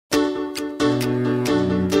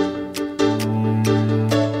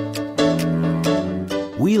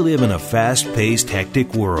live in a fast-paced,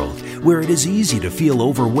 hectic world where it is easy to feel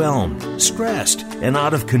overwhelmed, stressed, and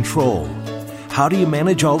out of control. How do you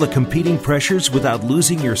manage all the competing pressures without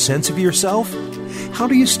losing your sense of yourself? How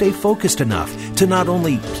do you stay focused enough to not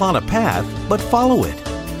only plot a path, but follow it?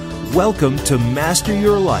 Welcome to Master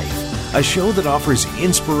Your Life, a show that offers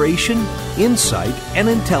inspiration, insight, and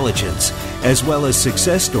intelligence, as well as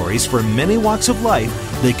success stories from many walks of life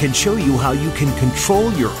that can show you how you can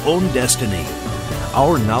control your own destiny.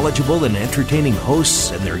 Our knowledgeable and entertaining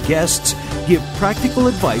hosts and their guests give practical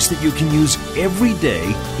advice that you can use every day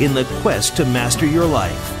in the quest to master your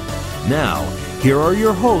life. Now, here are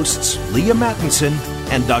your hosts, Leah Mattinson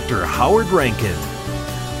and Dr. Howard Rankin.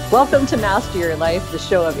 Welcome to Master Your Life, the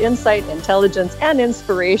show of insight, intelligence, and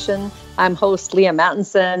inspiration. I'm host Leah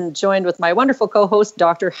Mattinson, joined with my wonderful co-host,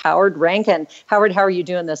 Dr. Howard Rankin. Howard, how are you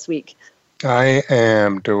doing this week? I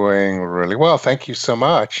am doing really well. Thank you so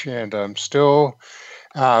much. And I'm still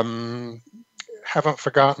haven't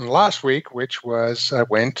forgotten last week, which was I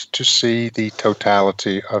went to see the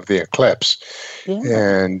totality of the eclipse. Yeah.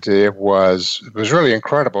 And it was really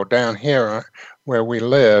incredible. Down here where we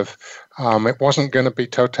live, it wasn't going to be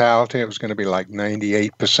totality. It was going to be like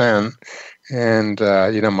 98%. And,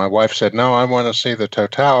 my wife said, no, I want to see the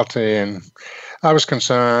totality. And I was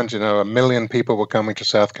concerned, 1 million people were coming to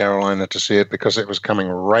South Carolina to see it because it was coming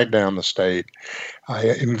right down the state. I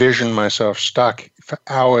envisioned myself stuck for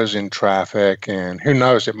hours in traffic, and who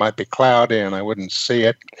knows, it might be cloudy and I wouldn't see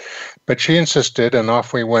it. But she insisted, and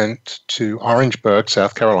off we went to Orangeburg,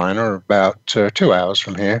 South Carolina, about 2 hours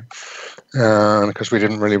from here. Because we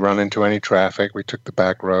didn't really run into any traffic. We took the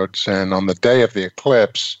back roads, and on the day of the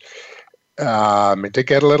eclipse, it did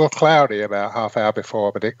get a little cloudy about half hour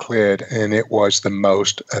before, but it cleared, and it was the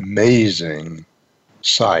most amazing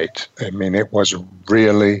sight. I mean, it was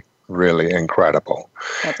really, really incredible.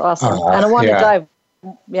 That's awesome. And I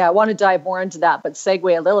want to dive more into that, but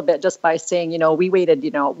segue a little bit just by saying, we waited,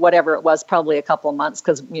 whatever it was, probably a couple of months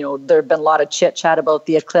because, there had been a lot of chit chat about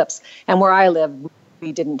the eclipse. And where I live,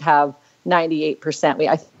 we didn't have 98%.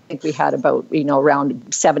 I think we had about,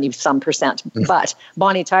 around 70 some percent. But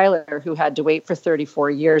Bonnie Tyler, who had to wait for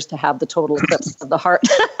 34 years to have the total eclipse of the heart,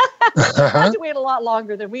 had to wait a lot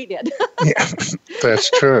longer than we did. Yeah,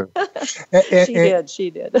 that's true.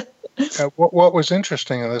 She did. What was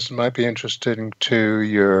interesting, and this might be interesting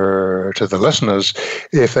to the listeners,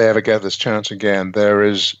 if they ever get this chance again,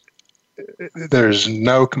 there's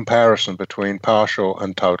no comparison between partial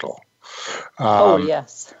and total.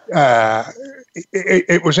 Yes.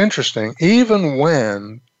 It was interesting. Even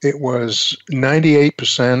when it was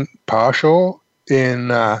 98% partial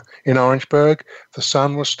in Orangeburg, the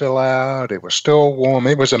sun was still out. It was still warm.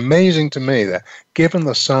 It was amazing to me that given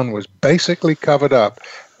the sun was basically covered up,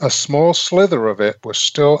 a small slither of it was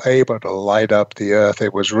still able to light up the earth.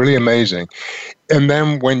 It was really amazing. And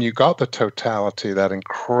then when you got the totality, that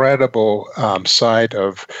incredible sight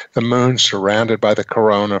of the moon surrounded by the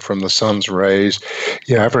corona from the sun's rays,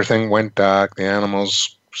 everything went dark. The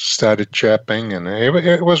animals started chirping, and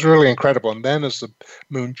it was really incredible. And then as the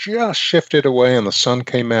moon just shifted away and the sun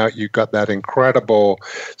came out, you got that incredible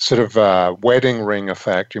sort of wedding ring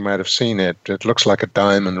effect. You might have seen it. It looks like a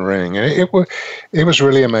diamond ring. And it was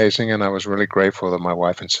really amazing, and I was really grateful that my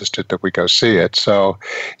wife insisted that we go see it. So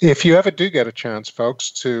if you ever do get a chance, folks,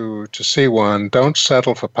 to see one, don't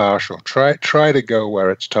settle for partial. Try to go where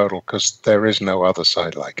it's total, because there is no other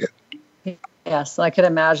side like it. Yes, I could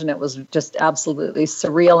imagine it was just absolutely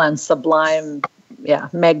surreal and sublime,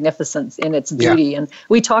 magnificence in its beauty. Yeah. And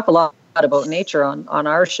we talk a lot about nature on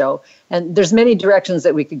our show, and there's many directions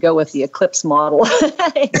that we could go with the eclipse model.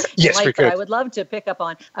 Yes, we could. I would love to pick up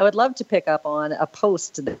on a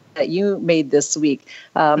post that you made this week.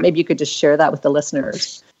 Maybe you could just share that with the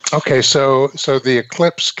listeners. Okay, so the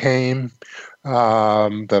eclipse came.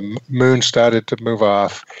 The moon started to move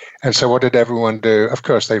off. And so what did everyone do? Of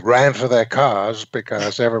course, they ran for their cars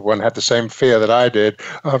because everyone had the same fear that I did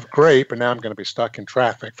of, great, but now I'm going to be stuck in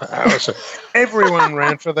traffic for hours. So everyone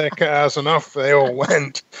ran for their cars and off they all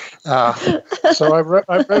went. So I wrote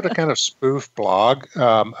a kind of spoof blog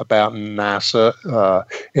about NASA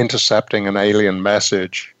intercepting an alien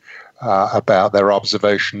message about their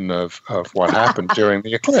observation of what happened during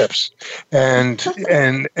the eclipse, and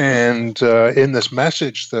in this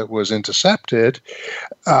message that was intercepted,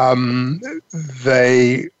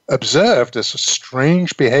 they observed this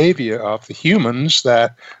strange behavior of the humans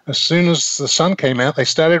that as soon as the sun came out, they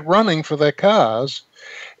started running for their cars.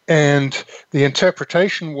 And the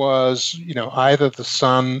interpretation was, either the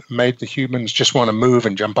sun made the humans just want to move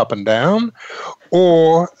and jump up and down,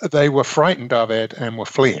 or they were frightened of it and were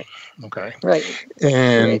fleeing. Okay. Right.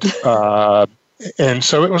 And And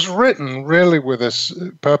so it was written really with this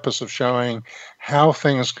purpose of showing how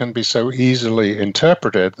things can be so easily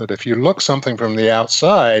interpreted that if you look something from the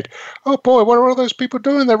outside, oh boy, what are all those people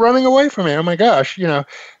doing? They're running away from me. Oh my gosh,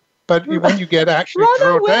 But when you get actually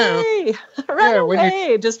drilled down, run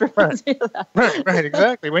away, just reminds me of that. Right,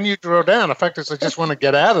 exactly. When you drill down, in fact, they just want to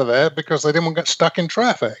get out of there because they didn't want to get stuck in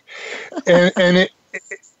traffic, and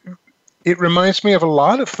it reminds me of a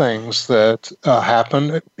lot of things that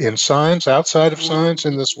happen in science, outside of science,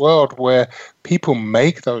 in this world, where people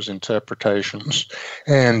make those interpretations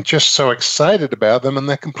and just so excited about them, and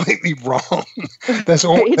they're completely wrong. There's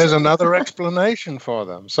another explanation for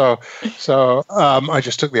them. So I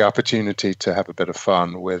just took the opportunity to have a bit of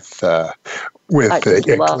fun with the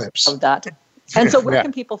eclipse. Love that. And so, where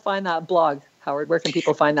can people find that blog? Howard, where can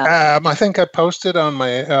people find that? I think I posted on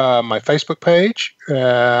my my Facebook page.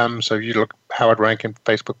 So you look Howard Rankin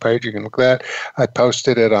Facebook page, you can look at that. I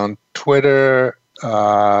posted it on Twitter.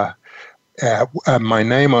 My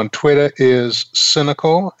name on Twitter is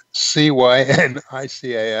Cynical, Cynical,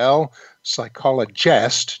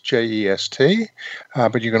 Psychologist, Jest.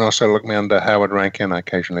 But you can also look me under Howard Rankin. I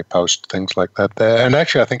occasionally post things like that there. And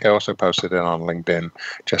actually, I think I also posted it on LinkedIn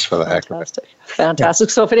just for the heck of it. Fantastic.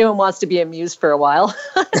 Yeah. So if anyone wants to be amused for a while,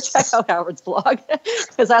 check out Howard's blog,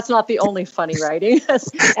 because that's not the only funny writing.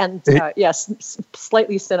 And yes,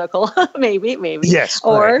 slightly cynical, maybe. Yes.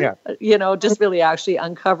 Or, right, yeah. Just really actually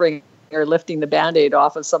uncovering or lifting the Band-Aid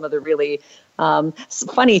off of some of the really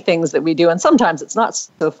funny things that we do. And sometimes it's not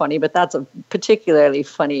so funny, but that's a particularly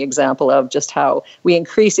funny example of just how we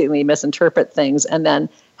increasingly misinterpret things, and then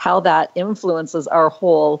how that influences our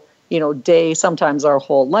whole, day, sometimes our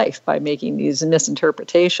whole life, by making these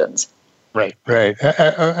misinterpretations. Right. And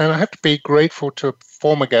I have to be grateful to a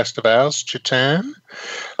former guest of ours, Chetan.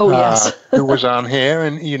 Oh, yes. Who was on here,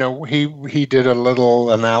 and he did a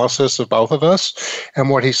little analysis of both of us, and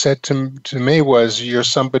what he said to me was, "You're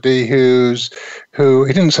somebody who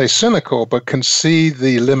he didn't say cynical, but can see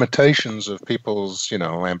the limitations of people's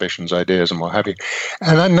ambitions, ideas, and what have you."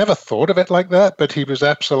 And I never thought of it like that, but he was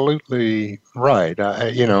absolutely right.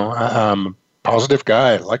 I'm a positive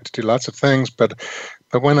guy. I like to do lots of things, but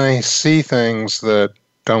when I see things that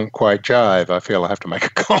don't quite jive, I feel I have to make a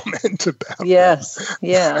comment about them.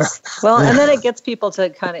 Yes. Well, and then it gets people to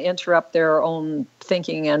kind of interrupt their own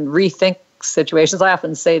thinking and rethink situations. I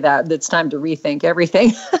often say that it's time to rethink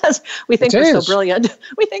everything. We think we're so brilliant.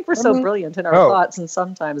 We think we're so brilliant in our thoughts, and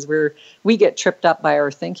sometimes we get tripped up by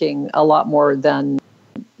our thinking a lot more than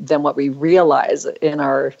what we realize in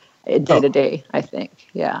our day-to-day, I think.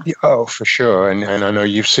 Yeah. Oh, for sure. And I know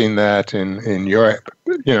you've seen that in Europe.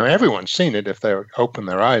 Everyone's seen it if they open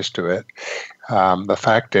their eyes to it. The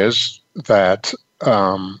fact is that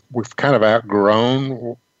we've kind of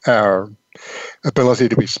outgrown our ability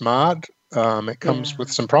to be smart. It comes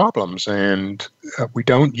with some problems, and we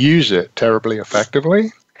don't use it terribly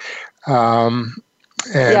effectively. One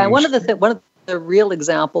of the real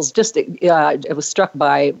examples, it was struck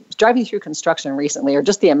by driving through construction recently, or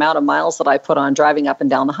just the amount of miles that I put on driving up and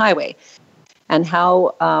down the highway, and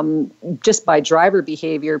how just by driver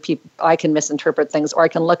behavior, I can misinterpret things, or I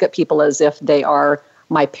can look at people as if they are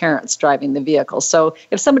my parents driving the vehicle. So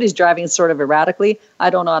if somebody's driving sort of erratically, I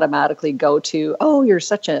don't automatically go to, "Oh, you're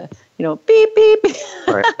such a, beep, beep."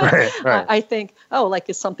 Right. I think,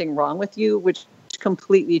 is something wrong with you, which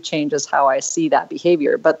completely changes how I see that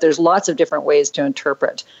behavior. But there's lots of different ways to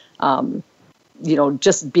interpret,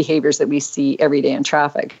 just behaviors that we see every day in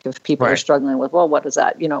traffic. If people are struggling with, well, what is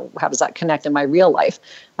that? How does that connect in my real life?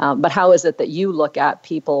 But how is it that you look at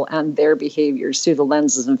people and their behaviors through the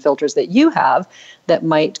lenses and filters that you have that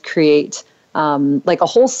might create like a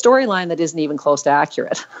whole storyline that isn't even close to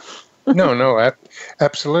accurate? No,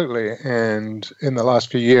 absolutely. And in the last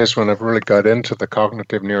few years, when I've really got into the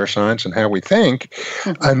cognitive neuroscience and how we think,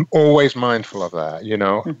 I'm always mindful of that.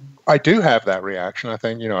 I do have that reaction. I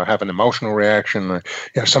think, I have an emotional reaction.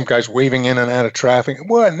 Some guy's weaving in and out of traffic.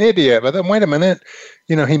 What an idiot. But then wait a minute,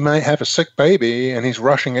 he might have a sick baby and he's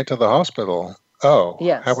rushing it to the hospital. Oh,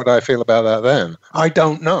 yes. How would I feel about that then? I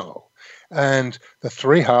don't know. And the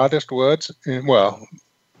three hardest words,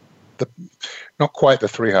 not quite the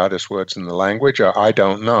three hardest words in the language are "I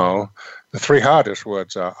don't know." The three hardest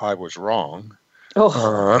words are "I was wrong."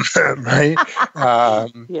 Right?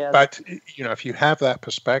 Yes. But, if you have that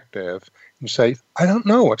perspective, you say, "I don't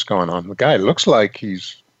know what's going on. The guy looks like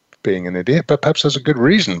he's being an idiot, but perhaps there's a good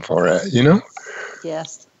reason for it,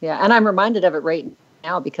 Yes. Yeah. And I'm reminded of it right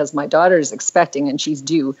now because my daughter's expecting and she's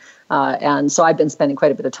due. And so I've been spending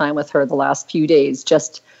quite a bit of time with her the last few days,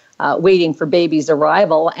 just waiting for baby's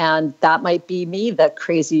arrival, and that might be me, that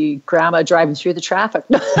crazy grandma driving through the traffic.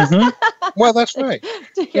 Well, that's right.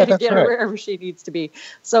 to get her wherever she needs to be.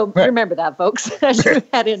 So remember that, folks, as you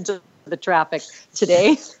head into the traffic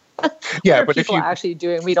today. Yeah, but people are actually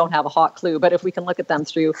doing, we don't have a hot clue, but if we can look at them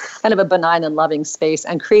through kind of a benign and loving space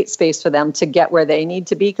and create space for them to get where they need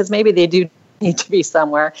to be, because maybe they do need to be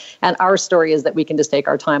somewhere. And our story is that we can just take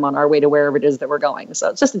our time on our way to wherever it is that we're going. So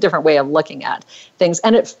it's just a different way of looking at things.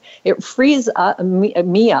 And it frees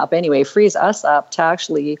me up anyway, frees us up to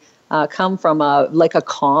actually come from a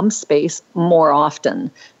calm space more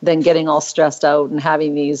often than getting all stressed out and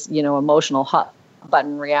having these, emotional hot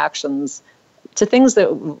button reactions to things that,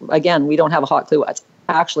 again, we don't have a hot clue what's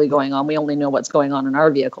actually going on. We only know what's going on in our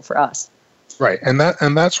vehicle for us. Right, and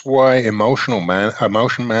that's why emotion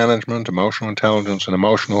management, emotional intelligence, and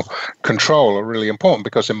emotional control are really important,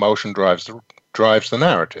 because emotion drives the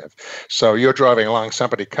narrative. So you're driving along,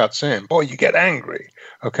 somebody cuts in, boy, you get angry.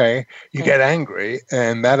 Okay, you get angry,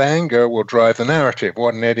 and that anger will drive the narrative.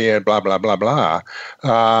 What an idiot! Blah blah blah blah.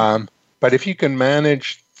 But if you can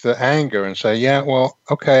manage the anger and say, yeah, well,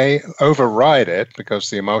 okay, override it, because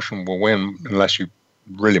the emotion will win unless you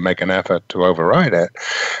really make an effort to override it.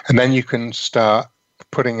 And then you can start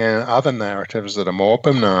putting in other narratives that are more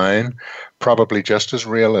benign, probably just as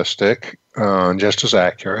realistic, just as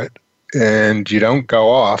accurate, and you don't go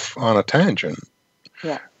off on a tangent.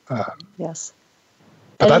 Yeah. Yes.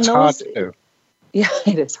 But that's hard to do. Yeah,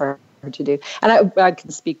 it is hard to do. And I can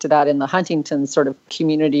speak to that in the Huntington sort of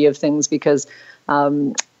community of things, because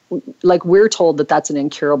we're told that that's an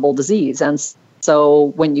incurable disease. And so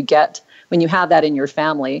when you have that in your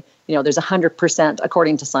family, there's 100%,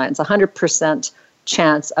 according to science, 100%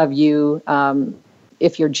 chance of you,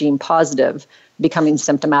 if you're gene positive, becoming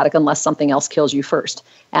symptomatic unless something else kills you first.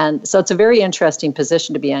 And so it's a very interesting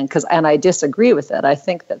position to be in, and I disagree with it. I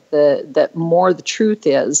think that the truth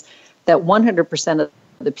is that 100% of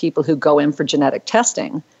the people who go in for genetic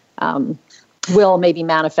testing will maybe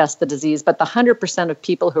manifest the disease, but the 100% of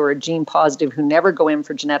people who are gene positive who never go in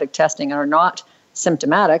for genetic testing and are not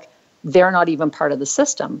symptomatic, they're not even part of the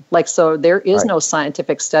system. So there is no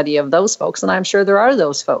scientific study of those folks, and I'm sure there are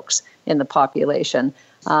those folks in the population.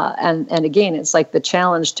 And again, it's like the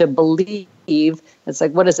challenge to believe. It's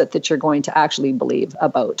like, what is it that you're going to actually believe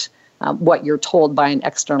about what you're told by an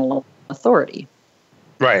external authority?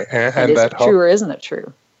 Right, and is it true or isn't it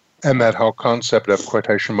true? And that whole concept of,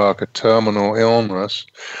 quotation mark, a terminal illness,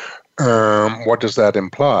 what does that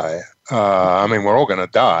imply? We're all going to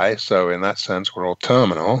die, so in that sense, we're all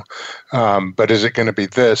terminal. But is it going to be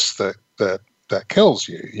this that kills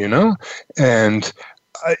you, And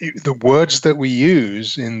the words that we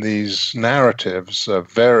use in these narratives are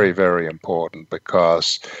very, very important,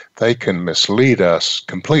 because they can mislead us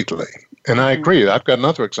completely. And I agree. I've got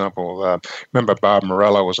another example. Remember, Barb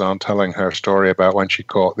Morello was on telling her story about when she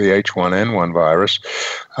caught the H1N1 virus.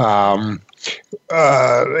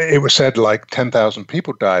 It was said 10,000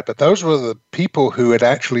 people died, but those were the people who had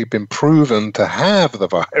actually been proven to have the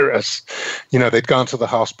virus. They'd gone to the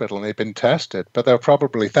hospital and they'd been tested, but there were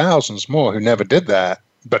probably thousands more who never did that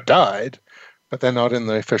but died, but they're not in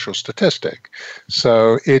the official statistic.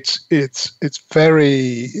 So it's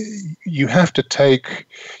very, you have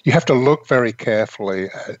to look very carefully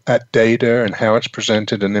at data and how it's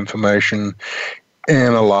presented and information.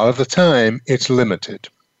 And a lot of the time it's limited.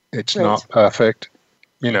 It's not perfect,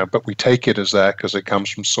 but we take it as that because it comes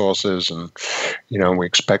from sources, and, we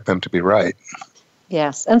expect them to be right.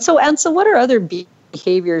 Yes. And so what are other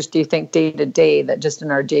behaviors do you think day to day, that just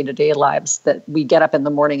in our day-to-day lives, that we get up in the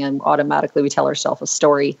morning and automatically we tell ourselves a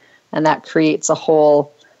story, and that creates a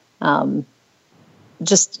whole,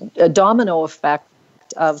 just a domino effect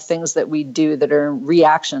of things that we do that are in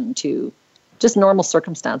reaction to just normal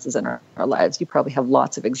circumstances in our lives? You probably have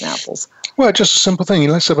lots of examples. Well, just a simple thing.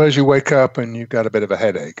 Let's suppose you wake up and you've got a bit of a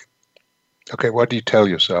headache. Okay, what do you tell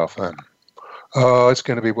yourself then? Oh, it's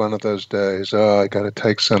going to be one of those days. Oh, I got to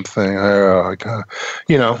take something. Oh, I got,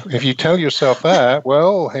 if you tell yourself that,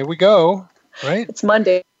 well, here we go, right? It's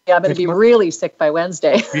Monday. I'm going to be really sick by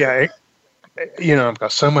Wednesday. Yeah. I've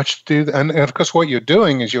got so much to do. And of course, what you're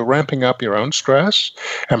doing is you're ramping up your own stress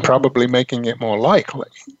and probably making it more likely.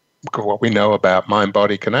 Because what we know about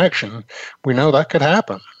mind-body connection, we know that could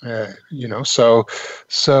happen. So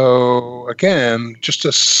again, just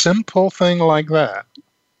a simple thing like that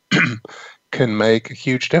can make a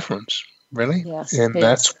huge difference, really. Yes, and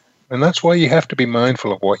that's why you have to be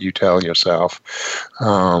mindful of what you tell yourself,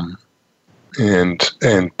 and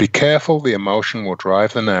be careful. The emotion will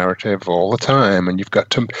drive the narrative all the time, and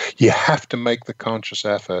you have to make the conscious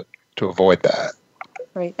effort to avoid that.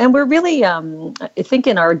 Right. And we're really, I think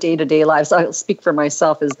in our day-to-day lives, I'll speak for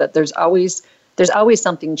myself, is that there's always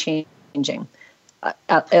something changing.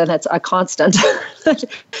 And it's a constant.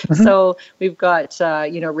 So we've got,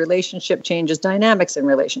 relationship changes, dynamics in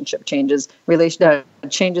relationship changes,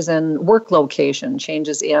 changes in work location,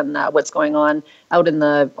 changes in what's going on out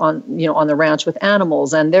on the ranch with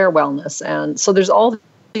animals and their wellness. And so there's all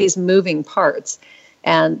these moving parts.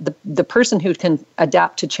 And the person who can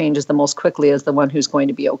adapt to changes the most quickly is the one who's going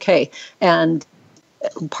to be okay. And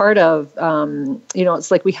part of, it's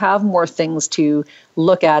like we have more things to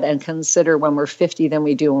look at and consider when we're 50 than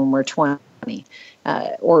we do when we're 20,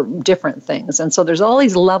 or different things. And so there's all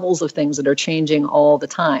these levels of things that are changing all the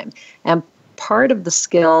time. And part of the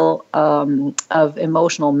skill of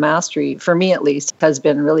emotional mastery, for me at least, has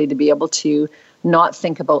been really to be able to not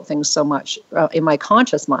think about things so much in my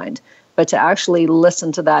conscious mind, but to actually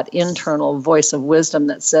listen to that internal voice of wisdom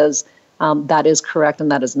that says that is correct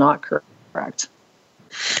and that is not correct.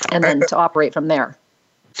 And then to operate from there.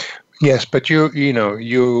 Yes, but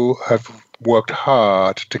you have worked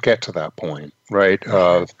hard to get to that point, right?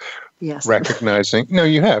 Of yes. Recognizing. No,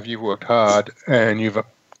 you have. You've worked hard, and you've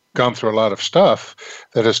gone through a lot of stuff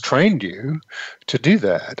that has trained you to do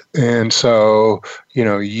that. And so,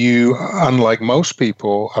 you, unlike most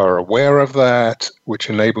people, are aware of that, which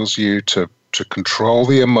enables you to control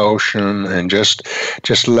the emotion and just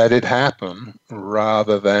let it happen,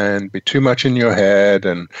 rather than be too much in your head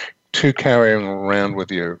and too carrying around with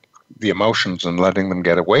the emotions and letting them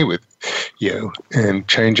get away with you, and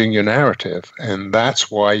changing your narrative. And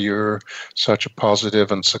that's why you're such a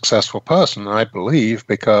positive and successful person, I believe,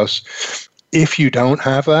 because if you don't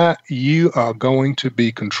have that, you are going to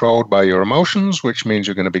be controlled by your emotions, which means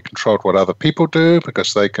you're going to be controlled what other people do,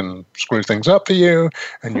 because they can screw things up for you,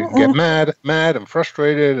 and you get mad and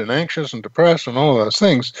frustrated and anxious and depressed and all of those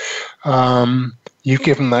things. You've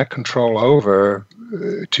given that control over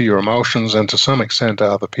to your emotions and to some extent to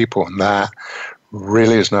other people, and that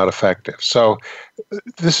really is not effective. So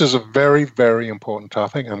this is a very, very important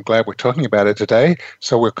topic. I'm glad we're talking about it today.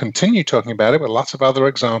 So we'll continue talking about it with lots of other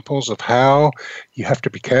examples of how you have to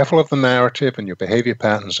be careful of the narrative and your behavior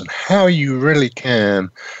patterns, and how you really can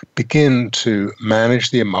begin to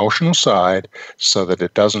manage the emotional side so that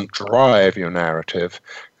it doesn't drive your narrative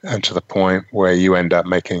and to the point where you end up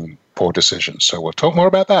making poor decisions. So we'll talk more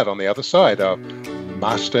about that on the other side of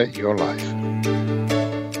Master Your Life.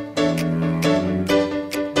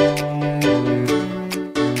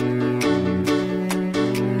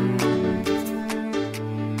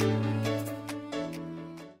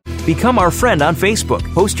 Become our friend on Facebook.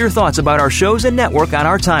 Post your thoughts about our shows and network on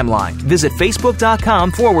our timeline. Visit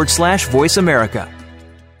facebook.com/Voice America.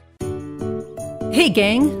 Hey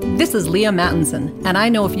gang, this is Leah Mattinson, and I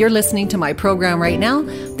know if you're listening to my program right now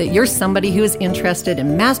that you're somebody who is interested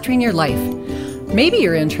in mastering your life. Maybe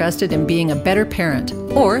you're interested in being a better parent,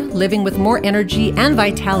 or living with more energy and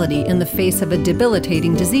vitality in the face of a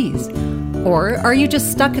debilitating disease. Or are you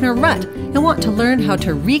just stuck in a rut and want to learn how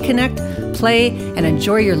to reconnect, play, and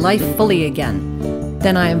enjoy your life fully again?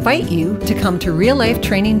 Then I invite you to come to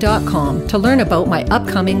reallifetraining.com to learn about my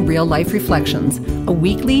upcoming Real Life Reflections, a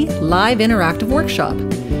weekly live interactive workshop.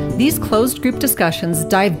 These closed group discussions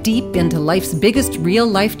dive deep into life's biggest real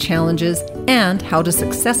life challenges and how to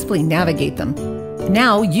successfully navigate them.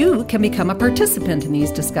 Now you can become a participant in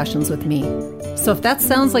these discussions with me. So if that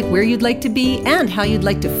sounds like where you'd like to be and how you'd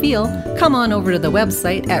like to feel, come on over to the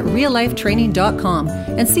website at reallifetraining.com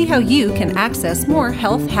and see how you can access more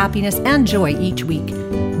health, happiness, and joy each week.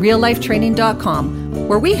 reallifetraining.com,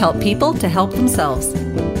 where we help people to help themselves.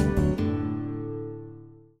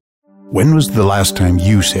 When was the last time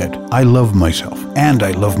you said, I love myself and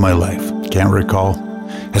I love my life? Can't recall.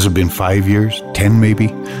 Has it been 5 years, 10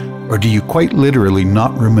 maybe? Or do you quite literally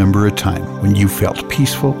not remember a time when you felt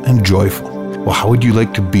peaceful and joyful? Well, how would you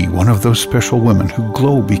like to be one of those special women who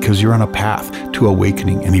glow because you're on a path to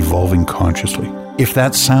awakening and evolving consciously? If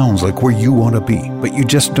that sounds like where you want to be, but you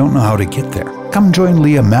just don't know how to get there, come join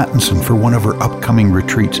Leah Mattinson for one of her upcoming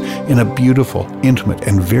retreats in a beautiful, intimate,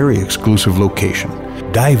 and very exclusive location.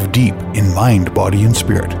 Dive deep in mind, body, and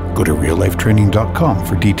spirit. Go to reallifetraining.com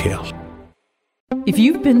for details. If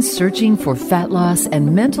you've been searching for fat loss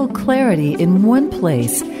and mental clarity in one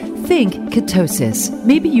place, think ketosis.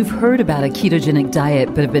 Maybe you've heard about a ketogenic diet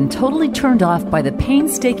but have been totally turned off by the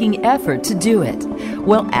painstaking effort to do it.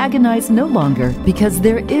 Well, agonize no longer, because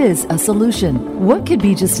there is a solution. What could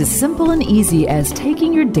be just as simple and easy as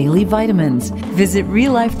taking your daily vitamins? Visit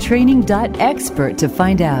reallifetraining.expert to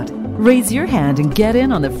find out. Raise your hand and get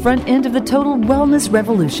in on the front end of the total wellness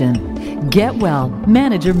revolution. Get well,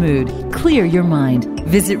 manage your mood, clear your mind.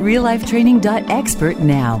 Visit reallifetraining.expert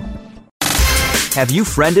now. Have you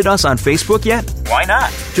friended us on Facebook yet? Why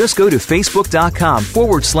not? Just go to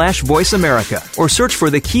facebook.com/Voice America or search for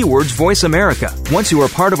the keywords Voice America. Once you are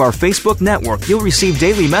part of our Facebook network, you'll receive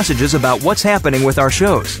daily messages about what's happening with our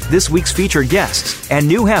shows, this week's featured guests, and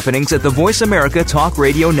new happenings at the Voice America Talk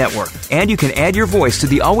Radio Network. And you can add your voice to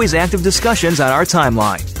the always active discussions on our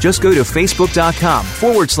timeline. Just go to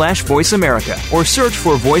facebook.com/Voice America or search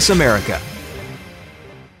for Voice America.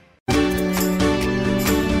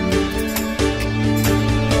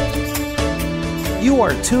 You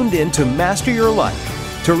are tuned in to Master Your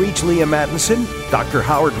Life. To reach Leah Mattinson, Dr.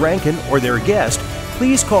 Howard Rankin, or their guest,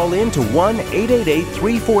 please call in to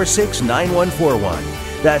 1-888-346-9141.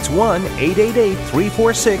 That's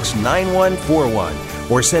 1-888-346-9141.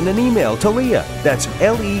 Or send an email to Leah, that's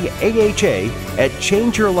Leaha, at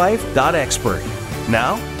changeyourlife.expert.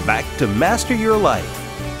 Now, back to Master Your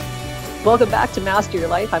Life. Welcome back to Master Your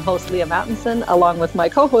Life. I'm host Leah Mattinson, along with my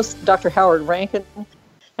co-host, Dr. Howard Rankin.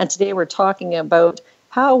 And today we're talking about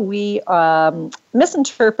how we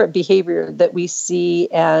misinterpret behavior that we see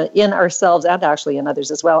in ourselves and actually in others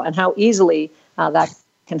as well, and how easily that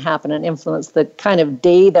can happen and influence the kind of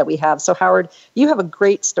day that we have. So, Howard, you have a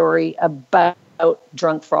great story about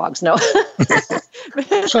drunk frogs. No,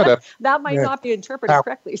 Shut up. That might not be interpreted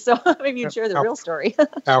correctly. So maybe you'd share the real story.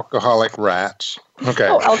 Alcoholic rats. Okay.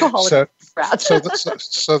 Oh, alcoholic rats.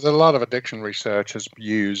 so a lot of addiction research has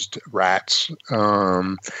used rats,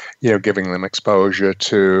 giving them exposure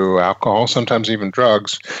to alcohol, sometimes even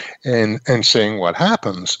drugs, and seeing what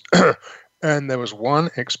happens. And there was one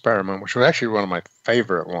experiment, which was actually one of my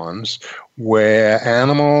favorite ones, where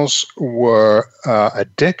animals were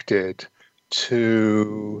addicted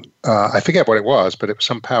to, I forget what it was, but it was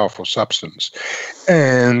some powerful substance.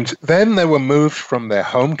 And then they were moved from their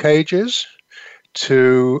home cages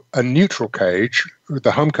to a neutral cage.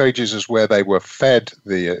 The home cages is where they were fed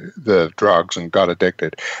the drugs and got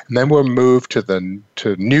addicted. And then were moved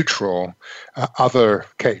to neutral other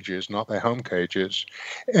cages, not their home cages.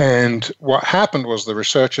 And what happened was the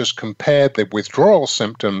researchers compared the withdrawal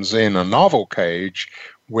symptoms in a novel cage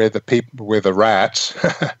with the rats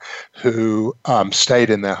who stayed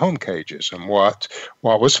in their home cages. And what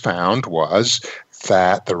was found was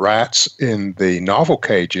that the rats in the novel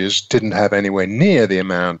cages didn't have anywhere near the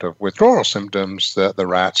amount of withdrawal symptoms that the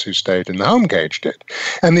rats who stayed in the home cage did.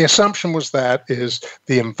 And the assumption was that is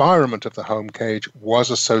the environment of the home cage was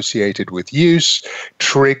associated with use,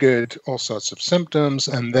 triggered all sorts of symptoms,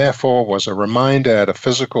 and therefore was a reminder at a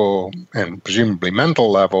physical and presumably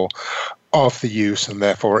mental level of the use, and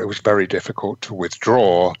therefore it was very difficult to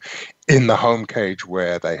withdraw in the home cage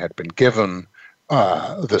where they had been given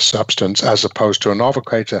the substance, as opposed to a novel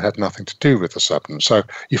cage that had nothing to do with the substance. So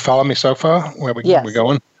you follow me so far? Where we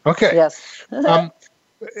going? Okay. Yes.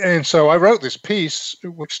 And so I wrote this piece,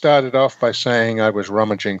 which started off by saying I was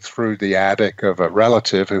rummaging through the attic of a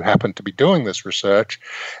relative who happened to be doing this research,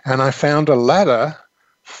 and I found a letter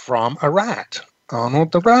from a rat,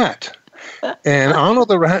 Arnold the rat. And Arnold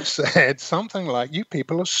the rat said something like, "You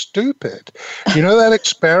people are stupid. You know that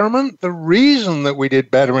experiment? The reason that we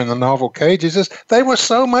did better in the novel cages is they were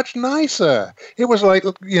so much nicer. It was like,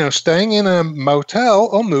 staying in a motel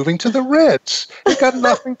or moving to the Ritz. It got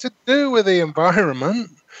nothing to do with the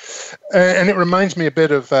environment." And it reminds me a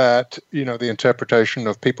bit of that, the interpretation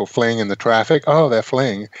of people fleeing in the traffic. Oh, they're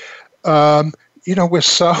fleeing.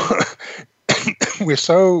 We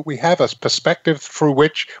have a perspective through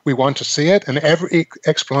which we want to see it, and every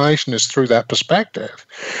explanation is through that perspective.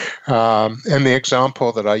 And the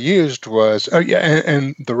example that I used was,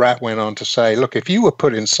 and the rat went on to say, look, if you were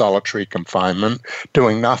put in solitary confinement,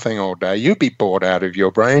 doing nothing all day, you'd be bored out of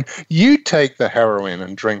your brain. You take the heroin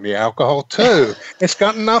and drink the alcohol too. It's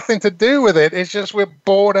got nothing to do with it. It's just we're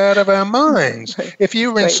bored out of our minds. If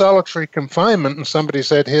you were in solitary confinement and somebody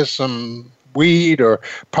said, here's some weed or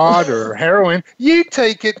pot or heroin, you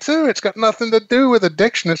take it too. It's got nothing to do with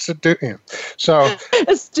addiction. It's to do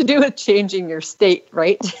it's to do with changing your state,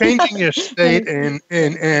 right? Changing your state and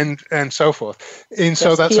so forth. And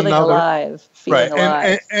so that's feeling another alive. Right.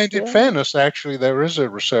 And in fairness, actually, there is a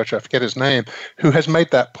researcher, I forget his name, who has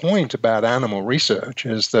made that point about animal research,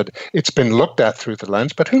 is that it's been looked at through the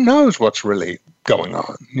lens, but who knows what's really going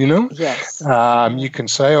on, Yes. You can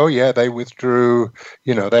say, oh, yeah, they withdrew,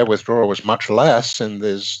 their withdrawal was much less in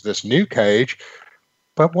this new cage,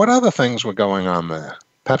 but what other things were going on there?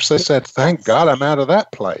 Perhaps they said, thank God I'm out of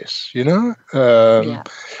that place, And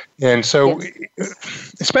so,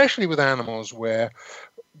 especially with animals where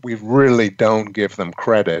we really don't give them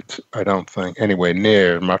credit, I don't think, anywhere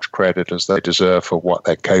near as much credit as they deserve for what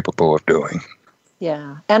they're capable of doing.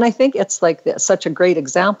 Yeah. And I think it's like such a great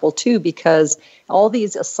example, too, because all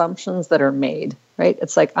these assumptions that are made, right?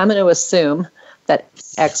 It's like, I'm going to assume that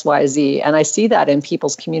X, Y, Z. And I see that in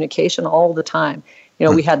people's communication all the time. You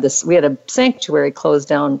know, we had a sanctuary closed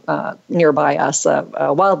down nearby us,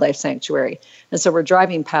 a wildlife sanctuary. And so we're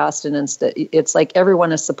driving past, and it's like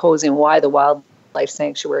everyone is supposing why the wildlife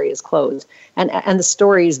sanctuary is closed. And the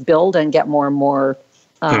stories build and get more and more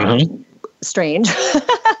strange.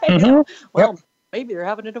 You know? Well, maybe they're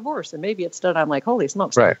having a divorce, and maybe it's done. I'm like, holy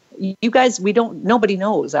smokes. Right. You guys, nobody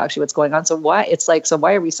knows actually what's going on. So why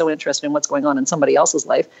are we so interested in what's going on in somebody else's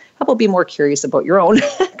life? How about be more curious about your own?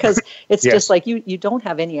 Because it's just like you don't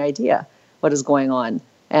have any idea what is going on.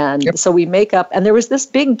 And so we make up, and there was this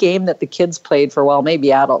big game that the kids played for a while,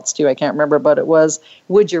 maybe adults too, I can't remember, but it was,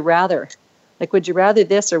 would you rather? Like, would you rather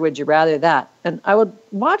this or would you rather that? And I would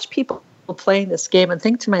watch people playing this game and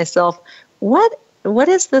think to myself, what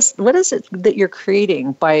is this? What is it that you're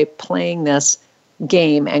creating by playing this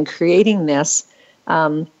game and creating this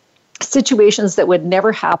situations that would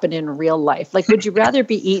never happen in real life? Like, would you rather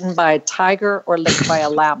be eaten by a tiger or licked by a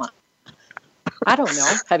llama? I don't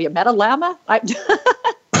know. Have you met a llama?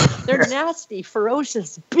 They're nasty,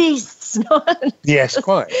 ferocious beasts. Yes,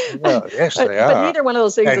 quite. Well, yes, they are. But neither one of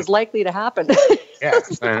those things is likely to happen.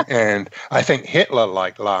 Yes, and I think Hitler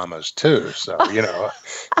liked llamas too. So, you know.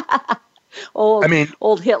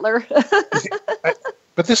 Old Hitler.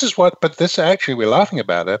 But this actually, we're laughing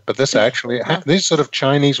about it, but this actually, these sort of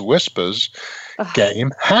Chinese whispers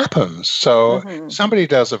game happens. So somebody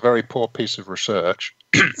does a very poor piece of research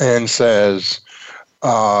and says,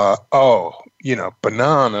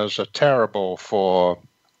 bananas are terrible for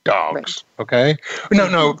dogs. Right. Okay.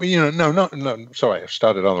 No, sorry, I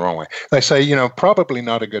started on the wrong way. They say, probably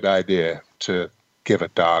not a good idea to give a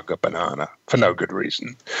dog a banana for no good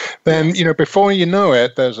reason. Then, before you know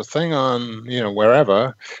it, there's a thing on,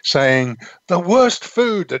 wherever saying the worst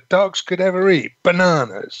food that dogs could ever eat,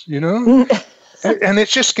 bananas, and it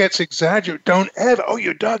just gets exaggerated. Don't ever,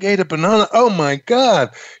 your dog ate a banana. Oh my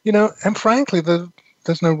God. And frankly,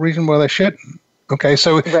 there's no reason why they shouldn't. Okay,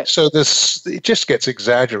 so this, it just gets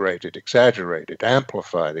exaggerated,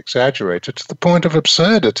 amplified, exaggerated to the point of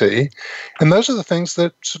absurdity. And those are the things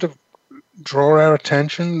that sort of draw our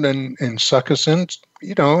attention and suck us in,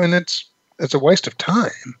 and it's a waste of time.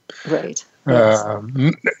 Right. Yes.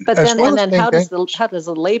 But then how does a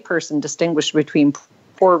layperson distinguish between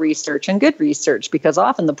poor research and good research? Because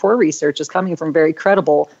often the poor research is coming from very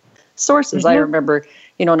credible sources. I remember,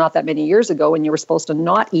 not that many years ago when you were supposed to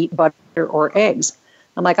not eat butter or eggs.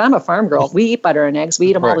 I'm like, I'm a farm girl. We eat butter and eggs. We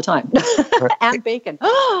eat them all the time. And bacon.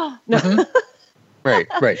 No. Right.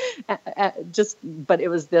 But it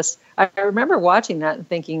was this, I remember watching that and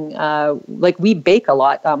thinking, we bake a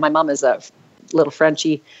lot. My mom is a little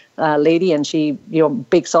Frenchy lady, and she,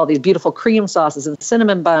 bakes all these beautiful cream sauces and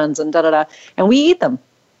cinnamon buns and and we eat them.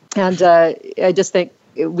 And I just think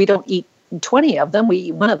we don't eat 20 of them. We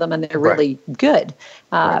eat one of them, and they're really good.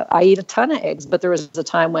 I eat a ton of eggs, but there was a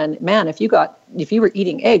time when, man, if you were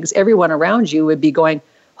eating eggs, everyone around you would be going,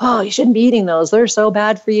 oh, you shouldn't be eating those. They're so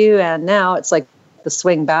bad for you. And now it's like, the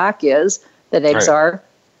swing back is that eggs are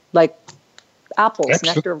like apples,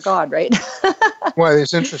 nectar of God, right? Well,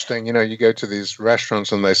 it's interesting. You go to these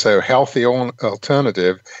restaurants and they say healthy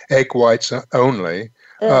alternative, egg whites only.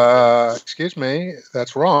 Excuse me,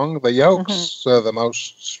 that's wrong. The yolks are the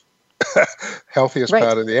most healthiest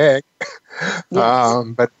part of the egg. Yes.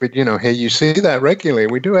 But here you see that regularly.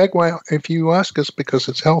 We do egg white if you ask us because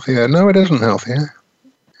it's healthier. No, it isn't healthier.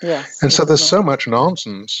 Yes. And so there's so much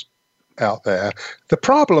nonsense out there. The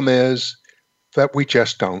problem is that we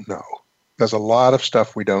just don't know. There's a lot of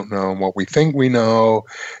stuff we don't know, and what we think we know,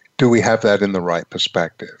 do we have that in the right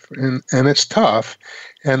perspective? And it's tough.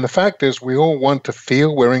 And the fact is, we all want to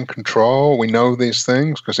feel we're in control. We know these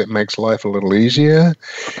things because it makes life a little easier.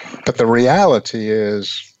 But the reality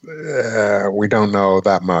is we don't know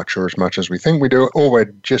that much or as much as we think we do, or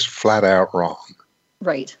we're just flat out wrong.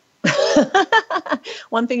 Right.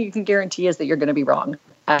 One thing you can guarantee is that you're going to be wrong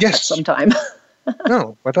at some time.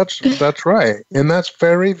 No, but that's right. And that's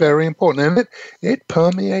very, very important. And it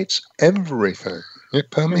permeates everything. It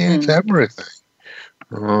permeates everything.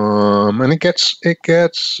 And it gets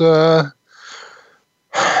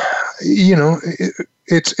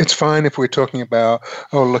it's fine if we're talking about,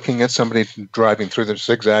 looking at somebody zigzagging through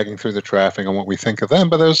the traffic and what we think of them.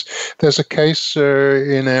 But there's a case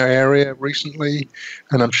in our area recently,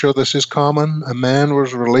 and I'm sure this is common. A man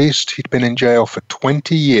was released. He'd been in jail for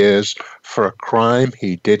 20 years for a crime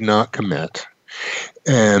he did not commit.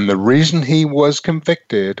 And the reason he was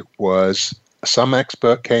convicted was some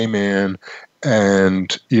expert came in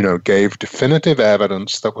and, gave definitive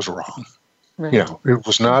evidence that was wrong. Right. It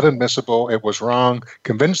was not admissible. It was wrong.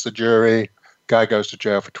 Convinced the jury. Guy goes to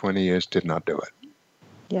jail for 20 years. Did not do it.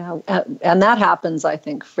 Yeah, and that happens, I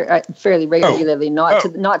think, fairly regularly. Not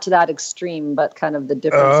to that extreme, but kind of the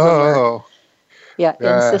difference.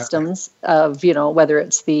 In systems of whether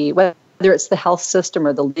it's the health system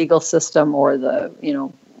or the legal system or the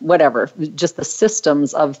whatever, just the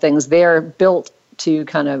systems of things. They're built to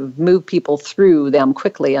kind of move people through them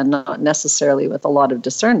quickly and not necessarily with a lot of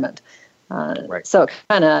discernment. Right. So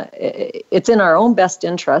it's in our own best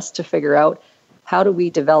interest to figure out how do we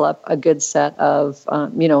develop a good set of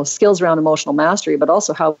skills around emotional mastery, but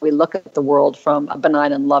also how we look at the world from a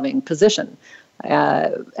benign and loving position.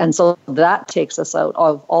 And so that takes us out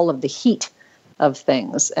of all of the heat of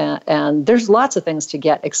things. And there's lots of things to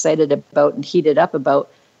get excited about and heated up about.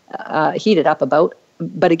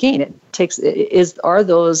 But again, is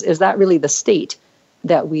that really the state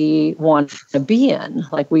that we want to be in?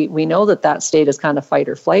 Like we know that state is kind of fight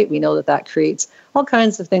or flight. We know that creates all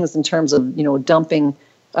kinds of things in terms of dumping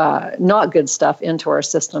not good stuff into our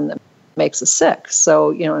system that makes us sick. So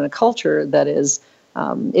in a culture that is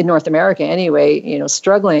in North America anyway,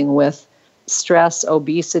 struggling with stress,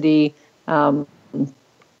 obesity,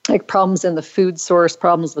 like problems in the food source,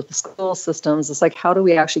 problems with the school systems. It's like, how do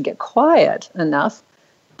we actually get quiet enough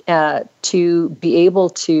to be able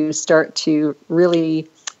to start to really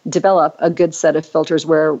develop a good set of filters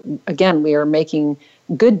where, again, we are making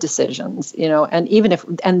good decisions,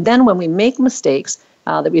 and then when we make mistakes,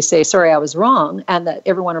 that we say, sorry, I was wrong, and that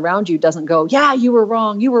everyone around you doesn't go, yeah, you were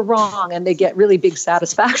wrong, and they get really big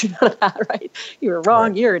satisfaction out of that, right? You were wrong,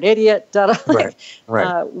 right. You're an idiot, Right.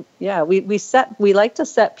 We like to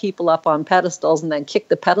set people up on pedestals and then kick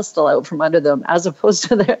the pedestal out from under them, as opposed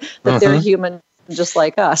to that they're human just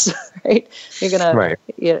like us, right? You're gonna, right.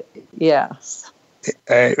 Yeah.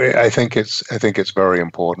 I think it's very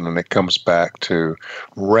important, and it comes back to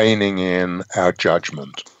reining in our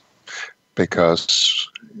judgment, because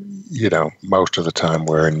most of the time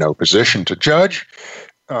we're in no position to judge,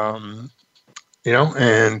 and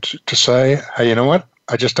to say, hey, you know what?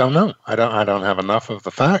 I just don't know. I don't have enough of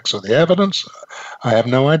the facts or the evidence. I have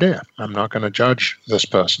no idea. I'm not going to judge this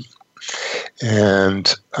person.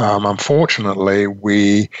 And unfortunately,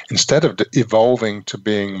 we, instead of evolving to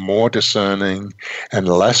being more discerning and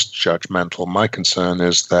less judgmental, my concern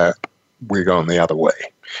is that we're going the other way.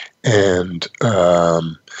 And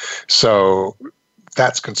so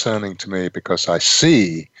that's concerning to me, because I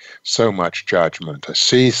see so much judgment. I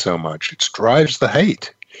see so much. It drives the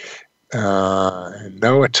hate.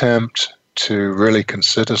 No attempt to really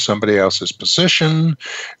consider somebody else's position,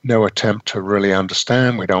 no attempt to really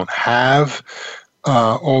understand. We don't have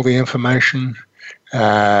all the information,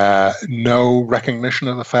 no recognition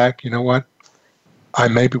of the fact, you know what, I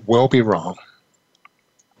will be wrong.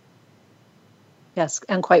 Yes,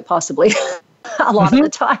 and quite possibly a lot of the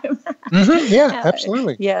time. Yeah,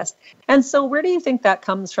 absolutely. Yes. And so where do you think that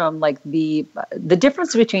comes from, like the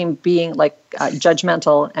difference between being like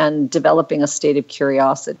judgmental and developing a state of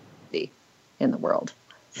curiosity in the world?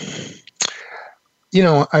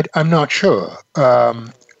 I'm not sure.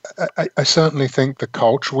 I certainly think the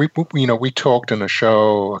culture. We talked in a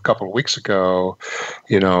show a couple of weeks ago,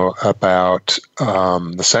 about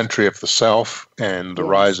the century of the self and the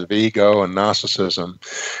rise of ego and narcissism,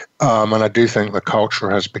 and I do think the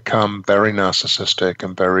culture has become very narcissistic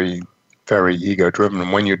and very, very ego-driven.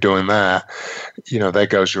 And when you're doing that, there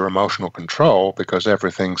goes your emotional control, because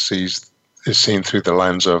everything is seen through the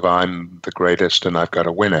lens of I'm the greatest and I've got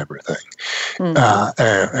to win everything. Mm-hmm.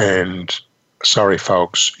 And sorry,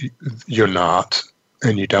 folks, you're not,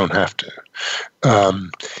 and you don't have to.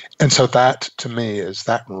 And so that, to me, is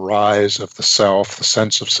that rise of the self, the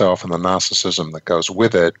sense of self, and the narcissism that goes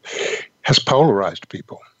with it, has polarized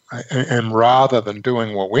people. And rather than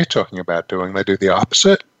doing what we're talking about doing, they do the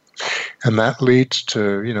opposite. And that leads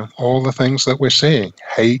to, all the things that we're seeing: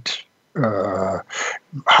 hate,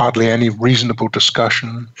 hardly any reasonable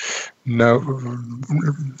discussion, not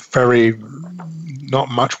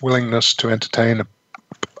much willingness to entertain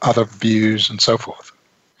other views, and so forth.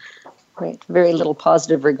 Right. Very little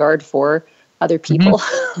positive regard for other people.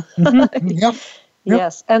 Mm-hmm. Yep.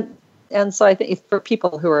 Yes. And so I think for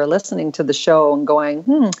people who are listening to the show and going,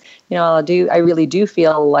 I really do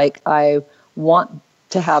feel like I want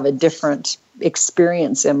to have a different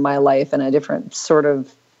experience in my life and a different sort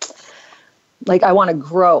of I want to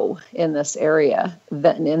grow in this area.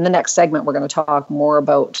 Then in the next segment, we're going to talk more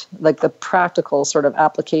about like the practical sort of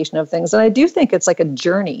application of things. And I do think it's like a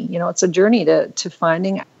journey. It's a journey to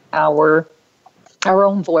finding our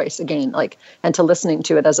own voice again, and to listening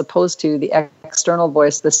to it as opposed to the external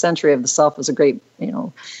voice. The Century of the Self was a great,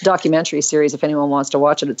 documentary series. If anyone wants to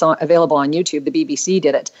watch it, it's available on YouTube. The BBC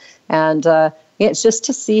did it. And it's just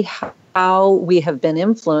to see how we have been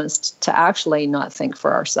influenced to actually not think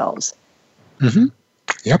for ourselves. Mm-hmm.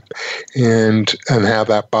 Yep. And how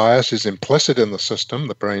that bias is implicit in the system.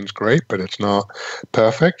 The brain's great, but it's not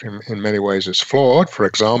perfect. In many ways, it's flawed. For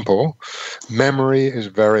example, memory is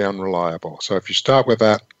very unreliable. So if you start with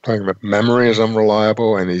that, talking about memory is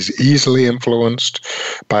unreliable and is easily influenced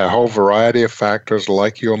by a whole variety of factors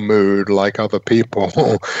like your mood, like other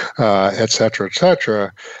people, et cetera, et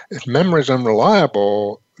cetera. If memory is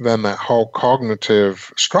unreliable, then that whole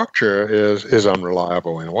cognitive structure is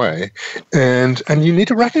unreliable in a way. And you need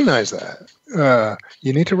to recognize that.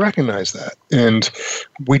 You need to recognize that. And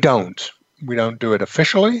we don't. We don't do it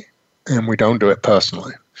officially, and we don't do it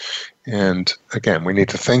personally. And again, we need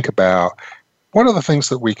to think about what are the things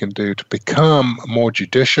that we can do to become more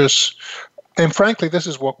judicious. And frankly, this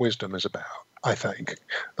is what wisdom is about, I think.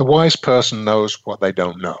 The wise person knows what they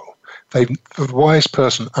don't know. The wise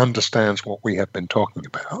person understands what we have been talking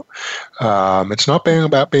about. It's not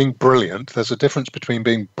about being brilliant. There's a difference between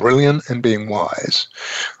being brilliant and being wise.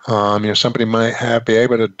 Somebody might be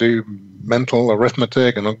able to do mental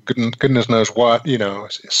arithmetic and goodness knows what,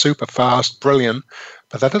 super fast, brilliant,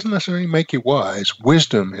 but that doesn't necessarily make you wise.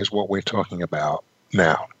 Wisdom is what we're talking about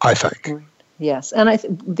now, I think. Yes, and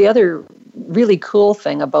the other really cool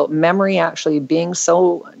thing about memory actually being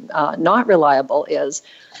so not reliable is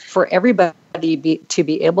for everybody to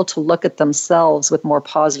be able to look at themselves with more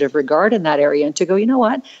positive regard in that area and to go, you know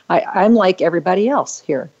what, I'm like everybody else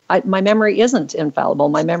here. My memory isn't infallible.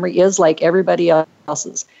 My memory is like everybody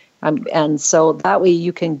else's. And so that way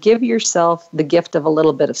you can give yourself the gift of a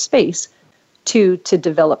little bit of space to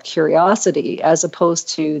develop curiosity as opposed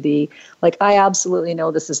to the, I absolutely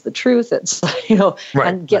know this is the truth. It's,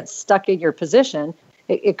 and get stuck in your position.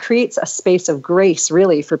 It creates a space of grace,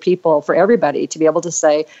 really, for people, for everybody to be able to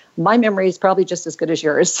say, my memory is probably just as good as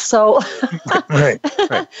yours. So right.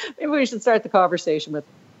 Maybe we should start the conversation with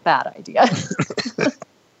that idea.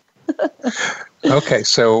 Okay,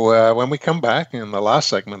 so when we come back in the last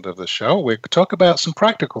segment of the show, we talk about some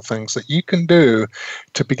practical things that you can do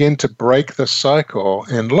to begin to break the cycle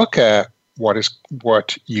and look at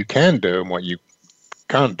what you can do and what you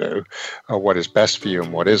can't do, or what is best for you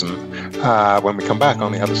and what isn't, when we come back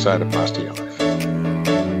on the other side of Master Your Life.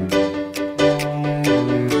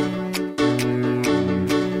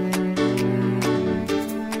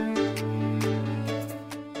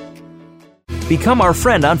 Become our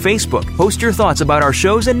friend on Facebook. Post your thoughts about our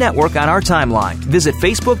shows and network on our timeline. Visit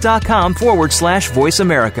facebook.com/Voice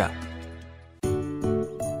America.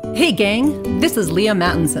 Hey gang, this is Leah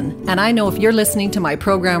Mattinson, and I know if you're listening to my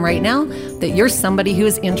program right now that you're somebody who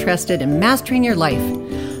is interested in mastering your life.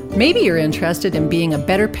 Maybe you're interested in being a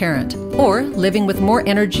better parent or living with more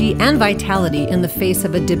energy and vitality in the face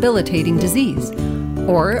of a debilitating disease.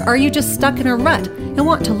 Or are you just stuck in a rut and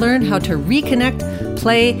want to learn how to reconnect,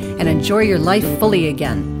 play, and enjoy your life fully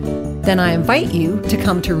again? Then I invite you to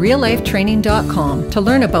come to reallifetraining.com to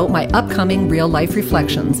learn about my upcoming Real Life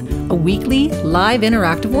Reflections, a weekly live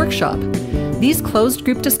interactive workshop. These closed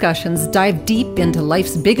group discussions dive deep into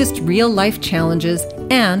life's biggest real life challenges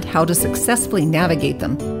and how to successfully navigate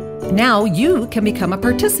them. Now you can become a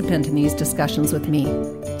participant in these discussions with me.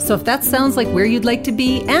 So if that sounds like where you'd like to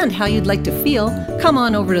be and how you'd like to feel, come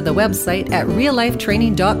on over to the website at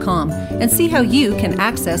reallifetraining.com and see how you can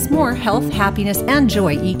access more health, happiness, and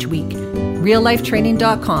joy each week.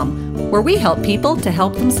 reallifetraining.com, where we help people to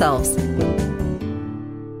help themselves.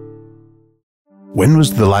 When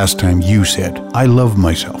was the last time you said, I love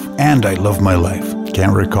myself and I love my life?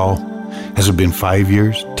 Can't recall? Has it been 5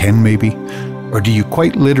 years, 10 maybe? Or do you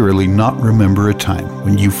quite literally not remember a time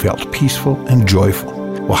when you felt peaceful and joyful?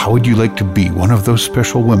 Well, how would you like to be one of those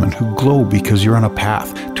special women who glow because you're on a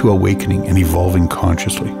path to awakening and evolving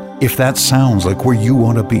consciously? If that sounds like where you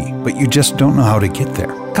want to be, but you just don't know how to get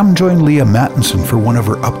there, come join Leah Mattinson for one of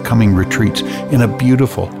her upcoming retreats in a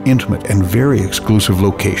beautiful, intimate, and very exclusive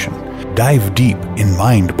location. Dive deep in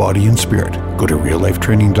mind, body, and spirit. Go to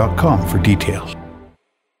reallifetraining.com for details.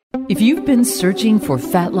 If you've been searching for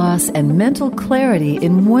fat loss and mental clarity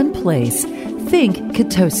in one place, Think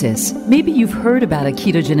ketosis. Maybe you've heard about a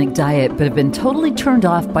ketogenic diet but have been totally turned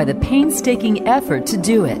off by the painstaking effort to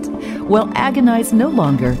do it. Well, agonize no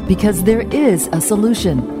longer because there is a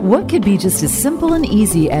solution. What could be just as simple and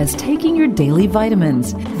easy as taking your daily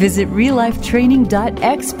vitamins? Visit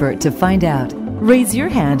reallifetraining.expert to find out. Raise your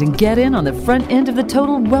hand and get in on the front end of the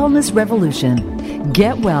total wellness revolution.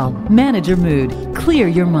 Get well, manage your mood, clear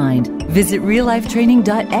your mind. Visit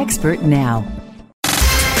reallifetraining.expert now.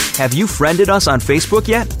 Have you friended us on Facebook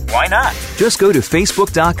yet? Why not? Just go to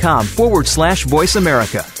facebook.com/Voice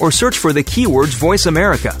America or search for the keywords Voice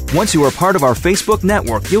America. Once you are part of our Facebook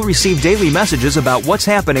network, you'll receive daily messages about what's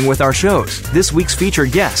happening with our shows, this week's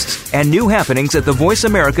featured guests, and new happenings at the Voice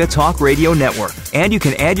America Talk Radio Network. And you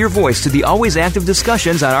can add your voice to the always active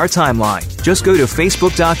discussions on our timeline. Just go to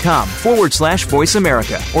facebook.com/Voice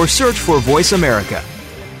America or search for Voice America.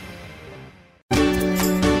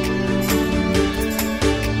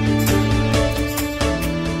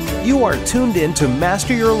 You are tuned in to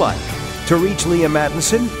Master Your Life. To reach Leah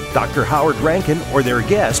Mattinson, Dr. Howard Rankin, or their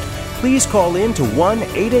guest, please call in to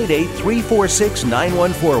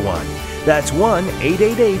 1-888-346-9141. That's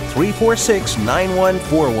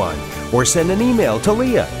 1-888-346-9141. Or send an email to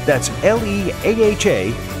Leah, that's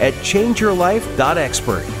LEAHA, at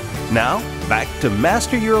changeyourlife.expert. Now, back to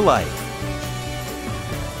Master Your Life.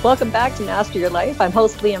 Welcome back to Master Your Life. I'm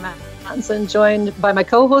host Leah Mattinson, joined by my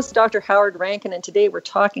co-host, Dr. Howard Rankin, and today we're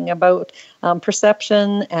talking about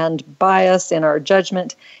perception and bias in our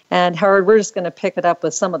judgment. And Howard, we're just going to pick it up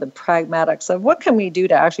with some of the pragmatics of what can we do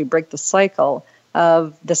to actually break the cycle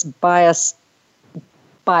of this bias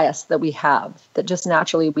that we have, that just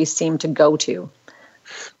naturally we seem to go to.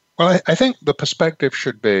 Well, I think the perspective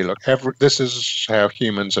should be, look, this is how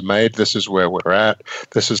humans are made, this is where we're at,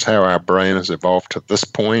 this is how our brain has evolved to this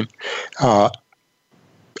point.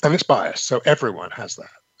 And it's biased, so everyone has that.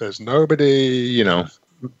 There's nobody,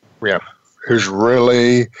 who's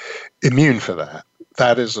really immune for that.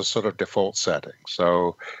 That is a sort of default setting.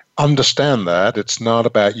 So understand that. It's not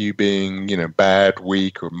about you being, bad,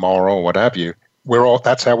 weak, or moral, what have you.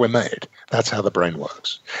 That's how we're made. That's how the brain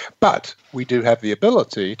works. But we do have the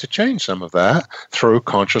ability to change some of that through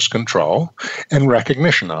conscious control and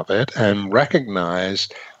recognition of it, and recognize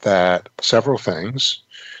that several things.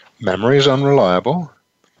 Memory is unreliable.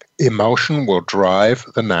 Emotion will drive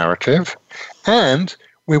the narrative, and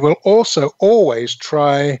we will also always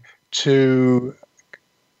try to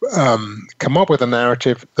come up with a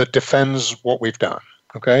narrative that defends what we've done,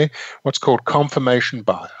 okay? What's called confirmation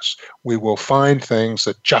bias. We will find things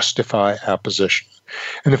that justify our position.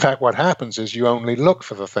 And in fact, what happens is you only look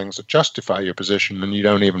for the things that justify your position, and you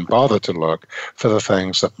don't even bother to look for the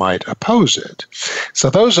things that might oppose it. So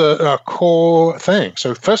those are core things.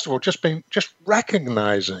 So first of all, just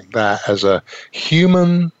recognizing that as a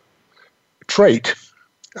human trait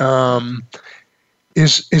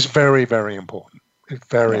is very, very important. It's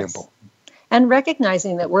very important. And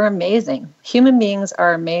recognizing that we're amazing. Human beings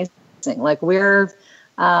are amazing. Like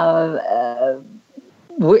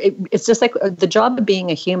it's just like the job of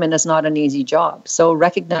being a human is not an easy job. So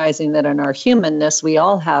recognizing that in our humanness, we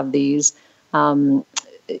all have these,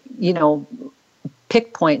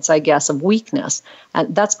 pick points, I guess, of weakness.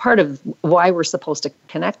 And that's part of why we're supposed to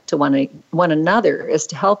connect to one another, is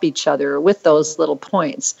to help each other with those little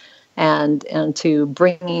points and to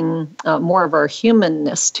bringing more of our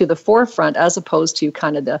humanness to the forefront, as opposed to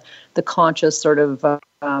kind of the conscious sort of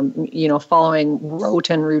following rote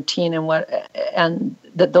and routine and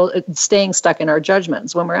staying stuck in our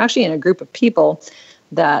judgments. When we're actually in a group of people,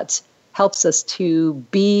 that helps us to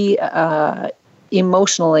be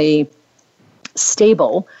emotionally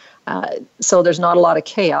stable. So there's not a lot of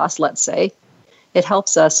chaos, let's say. It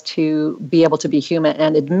helps us to be able to be human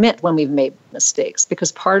and admit when we've made mistakes,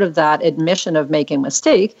 because part of that admission of making a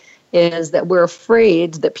mistake is that we're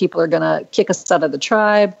afraid that people are going to kick us out of the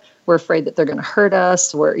tribe. We're afraid that they're going to hurt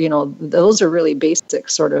us. Those are really basic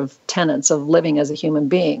sort of tenets of living as a human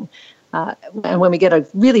being. And when we get a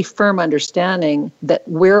really firm understanding that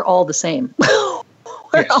we're all the same,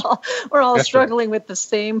 we're all struggling with the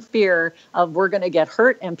same fear of we're going to get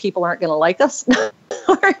hurt and people aren't going to like us.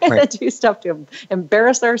 We're going to do stuff to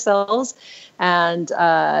embarrass ourselves. And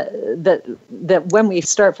that when we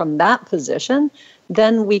start from that position,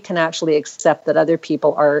 then we can actually accept that other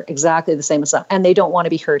people are exactly the same as us, and they don't want to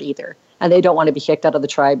be hurt either, and they don't want to be kicked out of the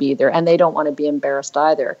tribe either, and they don't want to be embarrassed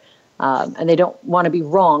either, and they don't want to be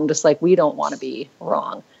wrong, just like we don't want to be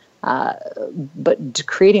wrong. But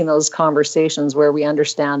creating those conversations where we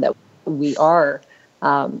understand that we are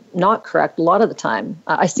not correct a lot of the time.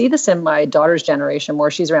 I see this in my daughter's generation,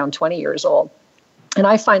 where she's around 20 years old, and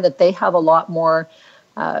I find that they have a lot more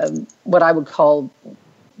what I would call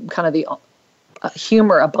kind of the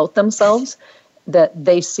humor about themselves, that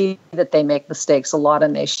they see that they make mistakes a lot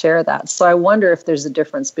and they share that. So I wonder if there's a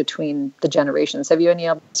difference between the generations. Have you any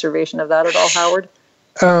observation of that at all, Howard?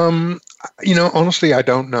 Honestly, I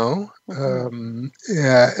don't know.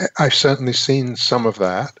 I've certainly seen some of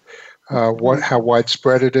that. How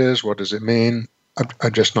widespread it is, what does it mean?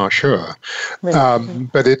 I'm just not sure.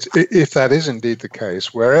 But if that is indeed the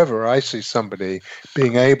case, wherever I see somebody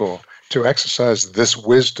being able to exercise this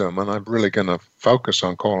wisdom, and I'm really going to focus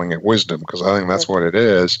on calling it wisdom because I think that's what it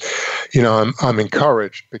is, I'm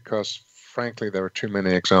encouraged, because frankly, there are too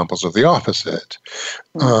many examples of the opposite.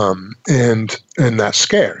 And that's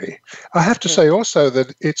scary. I have to say also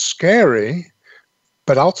that it's scary,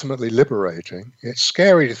 but ultimately liberating. It's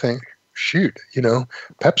scary to think, shoot,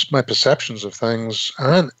 perhaps my perceptions of things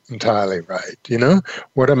aren't entirely right.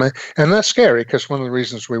 What am I? And that's scary because one of the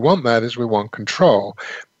reasons we want that is we want control.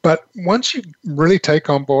 But once you really take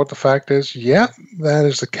on board the fact is, that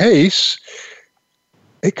is the case,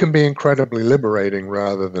 it can be incredibly liberating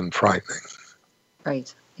rather than frightening.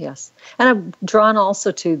 Right. Yes. And I'm drawn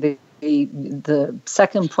also to the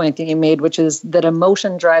second point that you made, which is that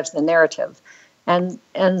emotion drives the narrative. And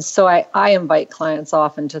so I invite clients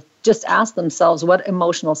often to just ask themselves, what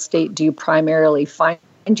emotional state do you primarily find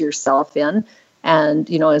yourself in? And,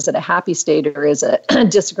 is it a happy state, or is it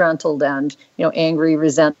disgruntled and, angry,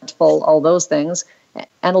 resentful, all those things?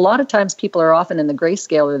 And a lot of times people are often in the gray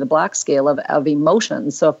scale or the black scale of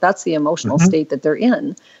emotions. So if that's the emotional state that they're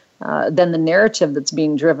in, then the narrative that's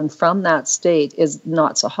being driven from that state is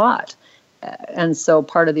not so hot. And so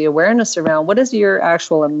part of the awareness around what is your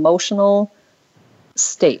actual emotional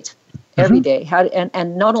state every day,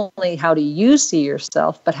 and not only how do you see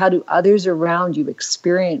yourself, but how do others around you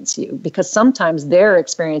experience you? Because sometimes their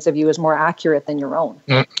experience of you is more accurate than your own.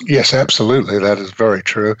 Yes, absolutely. That is very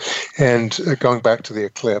true. And going back to the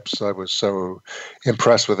eclipse, I was so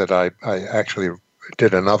impressed with it. I actually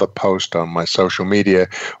did another post on my social media,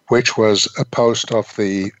 which was a post of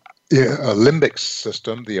the limbic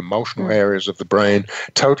system, the emotional areas of the brain,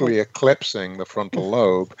 totally eclipsing the frontal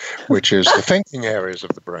lobe, which is the thinking areas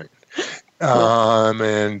of the brain.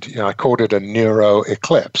 And I called it a neuro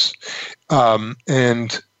eclipse.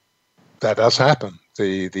 And that does happen.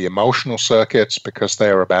 The emotional circuits, because they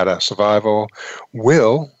are about our survival,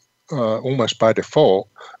 will almost by default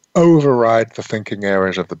override the thinking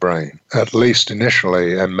areas of the brain, at least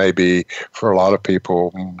initially, and maybe for a lot of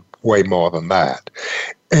people, way more than that.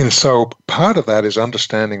 And so part of that is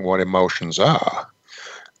understanding what emotions are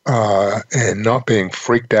and not being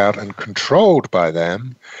freaked out and controlled by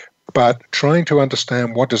them, but trying to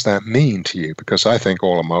understand what does that mean to you, because I think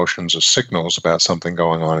all emotions are signals about something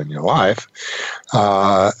going on in your life.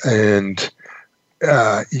 And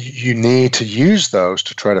you need to use those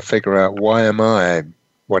to try to figure out, why am I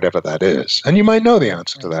whatever that is? And you might know the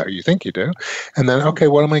answer to that, or you think you do. And then, okay,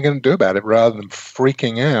 what am I going to do about it, rather than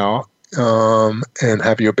freaking out and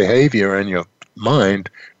have your behavior and your mind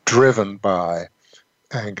driven by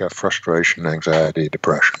anger, frustration, anxiety,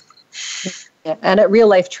 depression. Yeah. And at Real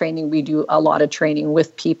Life Training, we do a lot of training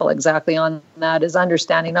with people exactly on that, is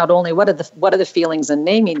understanding not only what are the feelings and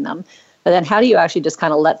naming them, but then how do you actually just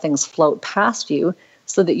kind of let things float past you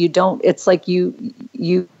so that you don't, it's like you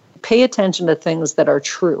pay attention to things that are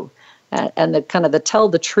true. And the kind of the tell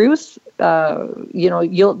the truth,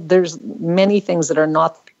 there's many things that are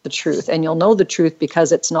not the truth, and you'll know the truth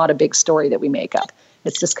because it's not a big story that we make up.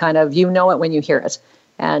 It's just kind of, it when you hear it,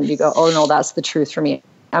 and you go, oh no, that's the truth for me.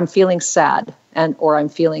 I'm feeling sad, or I'm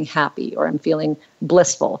feeling happy, or I'm feeling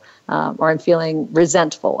blissful, or I'm feeling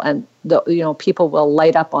resentful, and people will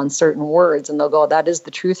light up on certain words, and they'll go, that is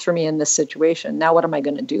the truth for me in this situation. Now, what am I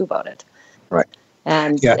going to do about it? Right.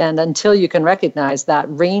 And until you can recognize that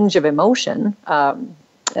range of emotion, and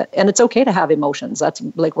it's okay to have emotions. That's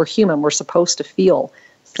like, we're human. We're supposed to feel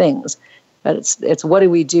things. But it's what do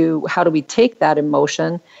we do? How do we take that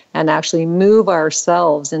emotion and actually move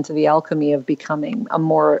ourselves into the alchemy of becoming a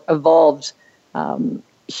more evolved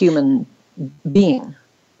human being?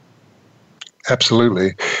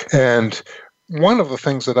 Absolutely. And one of the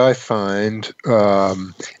things that I find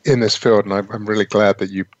in this field, and I'm really glad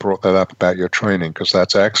that you brought that up about your training, because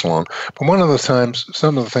that's excellent. But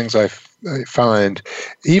some of the things I find,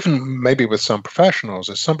 even maybe with some professionals,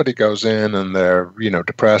 is somebody goes in and they're,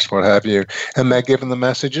 depressed, what have you, and they're given the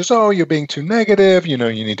messages, oh, you're being too negative, you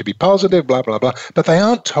need to be positive, blah, blah, blah. But they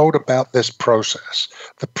aren't told about this process,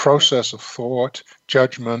 the process of thought,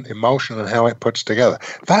 judgment, emotion, and how it puts together.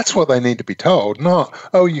 That's what they need to be told, not,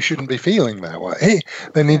 oh, you shouldn't be feeling that way.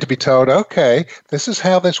 They need to be told, okay, this is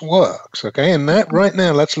how this works, okay? And that right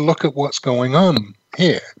now, let's look at what's going on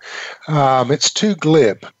here. It's too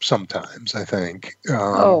glib sometimes, I think.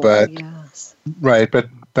 Yes. Right, but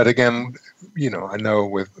again, I know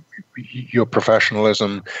with your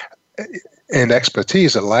professionalism and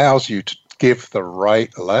expertise allows you to give the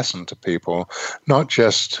right lesson to people, not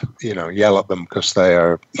just, yell at them because they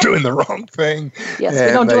are doing the wrong thing. Yes,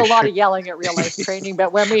 we don't do a lot of yelling at real life training,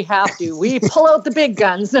 but when we have to, we pull out the big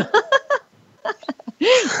guns.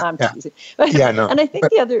 I'm teasing. Yeah, no. And I think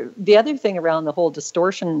the other thing around the whole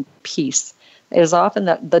distortion piece is often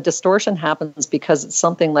that the distortion happens because it's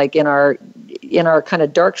something like in our kind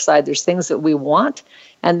of dark side, there's things that we want,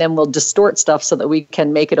 and then we'll distort stuff so that we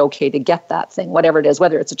can make it okay to get that thing, whatever it is,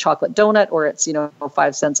 whether it's a chocolate donut or it's,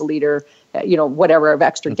 5 cents a liter, whatever of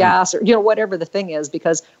extra gas or, whatever the thing is,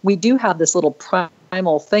 because we do have this little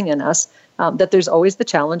primal thing in us that there's always the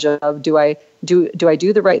challenge of do I do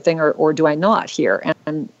the right thing or do I not here,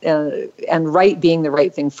 and right being the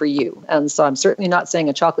right thing for you. And so I'm certainly not saying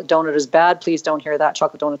a chocolate donut is bad. Please don't hear that.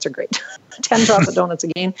 Chocolate donuts are great. 10 chocolate donuts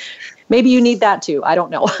again. Maybe you need that too. I don't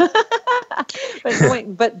know.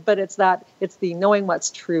 but it's the knowing what's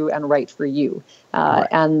true and right for you. Right.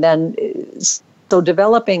 And then so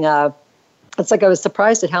developing it's like I was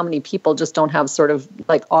surprised at how many people just don't have sort of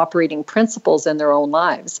like operating principles in their own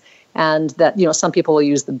lives. And that, some people will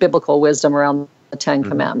use the biblical wisdom around the 10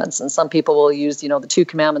 commandments, and some people will use, the 2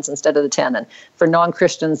 commandments instead of the 10. And for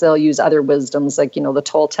non-Christians, they'll use other wisdoms, like, the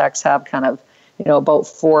Toltecs have kind of, about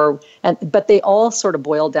 4, but they all sort of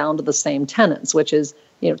boil down to the same tenets, which is,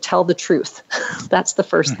 tell the truth. That's the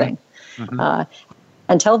first thing.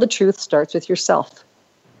 And tell the truth starts with yourself.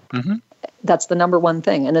 That's the number one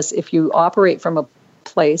thing. And if you operate from a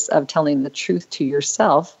place of telling the truth to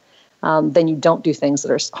yourself, then you don't do things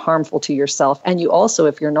that are harmful to yourself. And you also,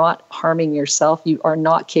 if you're not harming yourself, you are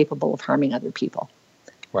not capable of harming other people.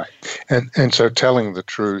 Right. And so telling the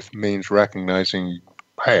truth means recognizing,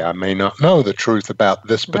 hey, I may not know the truth about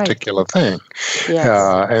this particular thing.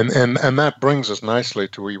 Yes. And that brings us nicely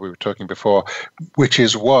to what we were talking before, which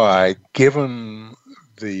is why, given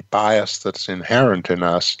the bias that's inherent in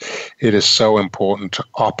us, it is so important to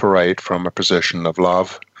operate from a position of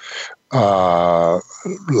love,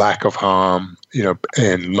 lack of harm,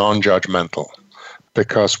 and non-judgmental,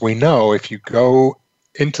 because we know if you go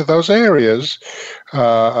into those areas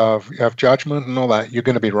of judgment and all that, you're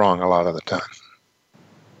going to be wrong a lot of the time.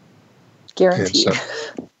 Guaranteed.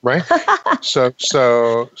 Right?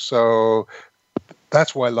 So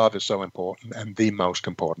that's why love is so important and the most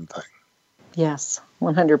important thing. Yes,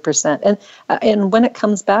 100%. And when it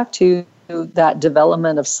comes back to that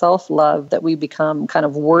development of self-love, that we become kind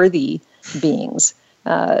of worthy beings,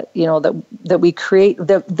 that we create,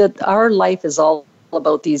 that our life is all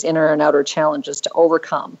about these inner and outer challenges to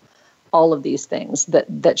overcome all of these things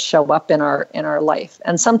that show up in our life.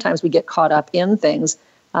 And sometimes we get caught up in things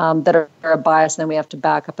that are a bias, and then we have to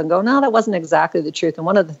back up and go, no, that wasn't exactly the truth. And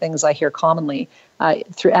one of the things I hear commonly,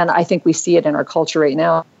 and I think we see it in our culture right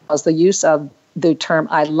now, is the use of the term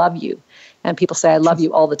 "I love you," and people say "I love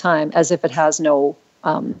you" all the time, as if it has no,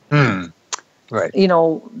 right?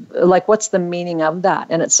 Like what's the meaning of that?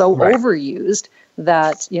 And it's so overused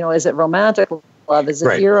that is it romantic love? Is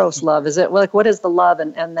it eros love? Is it like what is the love?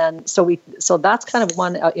 And then so that's kind of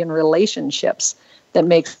one in relationships that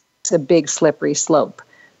makes a big slippery slope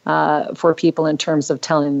for people in terms of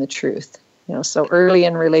telling the truth. So early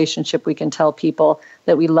in relationship, we can tell people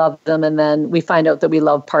that we love them, and then we find out that we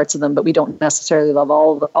love parts of them, but we don't necessarily love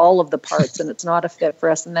all of the parts, and it's not a fit for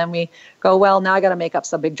us. And then we go, well, now I got to make up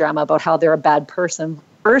some big drama about how they're a bad person.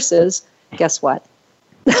 Versus, guess what?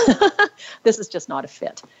 This is just not a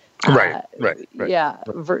fit. Right. Yeah.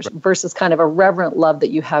 Versus kind of a reverent love that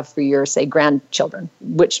you have for your, say, grandchildren,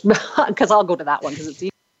 which because I'll go to that one because it's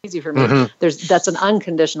easy for me. That's an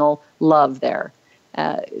unconditional love there.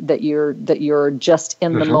 That you're just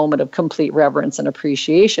in the moment of complete reverence and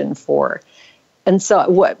appreciation for. And so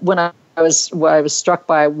when I was struck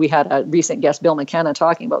by, we had a recent guest, Bill McKenna,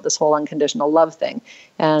 talking about this whole unconditional love thing.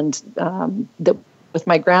 And that with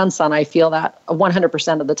my grandson, I feel that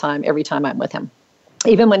 100% of the time, every time I'm with him.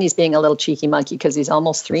 Even when he's being a little cheeky monkey, because he's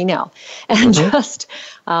almost 3 now. And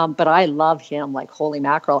but I love him like holy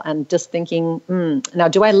mackerel. And just thinking, now,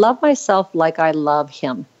 do I love myself like I love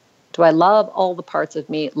him? Do I love all the parts of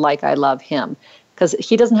me like I love him? Because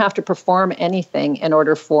he doesn't have to perform anything in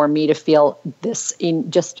order for me to feel this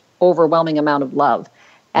just overwhelming amount of love.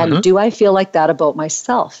 And do I feel like that about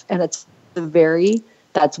myself? And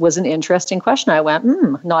that was an interesting question. I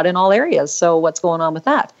went, not in all areas. So what's going on with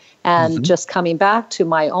that? And just coming back to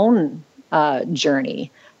my own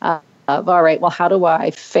journey of, all right, well, how do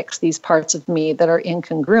I fix these parts of me that are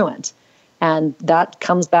incongruent? And that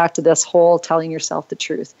comes back to this whole telling yourself the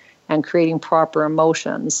truth and creating proper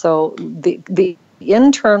emotions. So the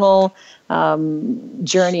internal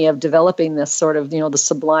journey of developing this sort of, the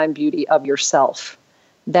sublime beauty of yourself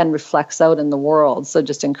then reflects out in the world. So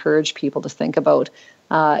just encourage people to think about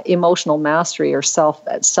emotional mastery or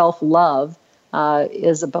self-love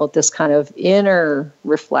is about this kind of inner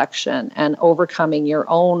reflection and overcoming your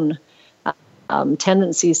own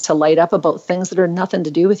tendencies to light up about things that are nothing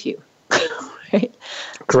to do with you. Right?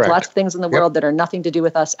 Correct. There's lots of things in the world that are nothing to do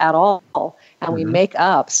with us at all. And we make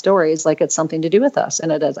up stories like it's something to do with us. And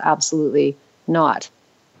it is absolutely not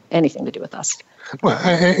anything to do with us. Well,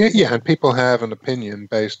 and people have an opinion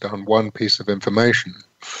based on one piece of information,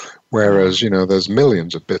 whereas, there's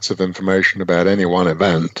millions of bits of information about any one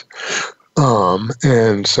event.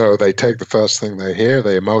 And so they take the first thing they hear,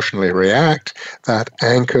 they emotionally react, that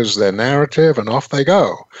anchors their narrative, and off they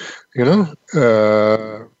go,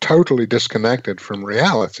 totally disconnected from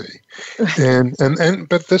reality.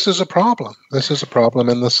 But this is a problem. This is a problem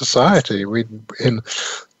in the society. When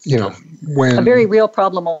a very real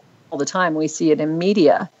problem all the time. We see it in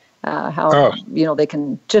media, how they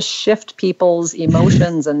can just shift people's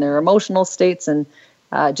emotions and their emotional states, and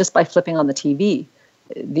just by flipping on the TV.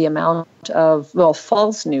 The amount of,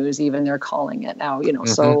 false news, even they're calling it now,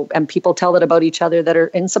 so, and people tell it about each other that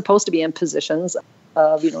are supposed to be in positions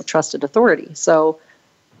of, trusted authority. So,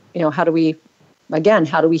 how do we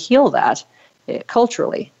heal that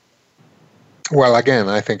culturally? Well, again,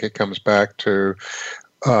 I think it comes back to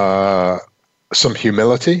some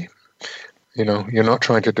humility. You're not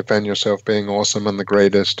trying to defend yourself being awesome and the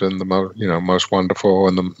greatest and the most wonderful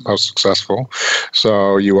and the most successful.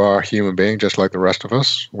 So you are a human being just like the rest of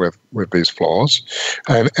us with these flaws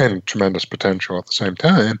and tremendous potential at the same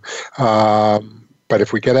time. But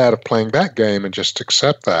if we get out of playing that game and just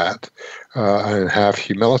accept that and have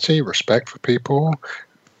humility, respect for people,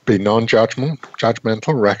 be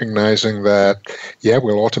non-judgmental, recognizing that,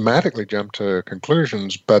 we'll automatically jump to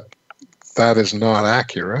conclusions, but that is not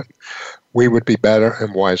accurate. We would be better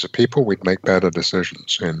and wiser people. We'd make better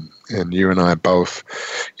decisions. And you and I both,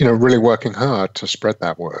 really working hard to spread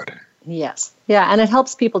that word. Yes. Yeah. And it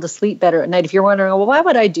helps people to sleep better at night. If you're wondering, well, why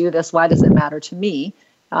would I do this? Why does it matter to me?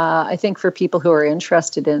 I think for people who are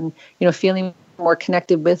interested in, feeling more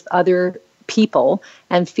connected with other people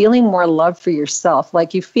and feeling more love for yourself,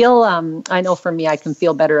 like you feel, I know for me, I can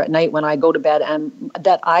feel better at night when I go to bed and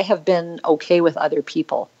that I have been okay with other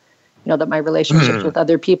people. That my relationships with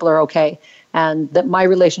other people are okay, and that my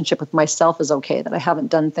relationship with myself is okay, that I haven't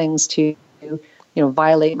done things to,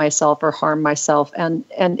 violate myself or harm myself. And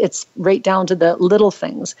it's right down to the little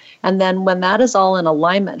things. And then when that is all in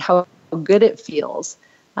alignment, how good it feels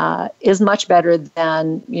is much better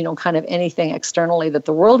than, kind of anything externally that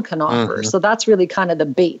the world can offer. So that's really kind of the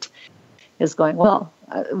bait, is going, well,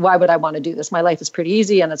 why would I want to do this? My life is pretty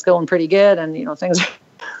easy and it's going pretty good, and,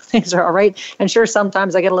 things are all right. And sure,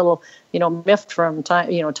 sometimes I get a little, miffed from time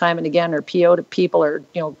and again, or PO to people, or,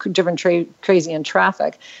 driven crazy in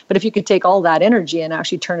traffic. But if you could take all that energy and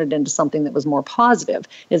actually turn it into something that was more positive,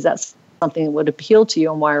 is that something that would appeal to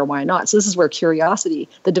you, and why or why not? So this is where curiosity,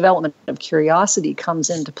 the development of curiosity, comes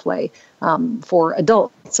into play for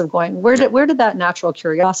adults, of going, where did that natural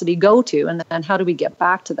curiosity go to? And then how do we get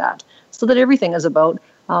back to that? So that everything is about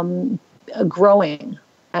growing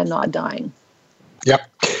and not dying. Yep.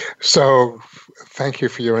 So thank you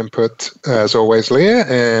for your input, as always, Leah,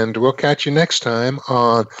 and we'll catch you next time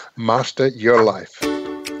on Master Your Life.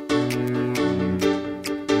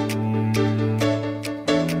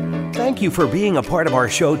 Thank you for being a part of our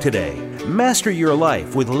show today. Master Your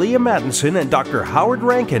Life with Leah Mattinson and Dr. Howard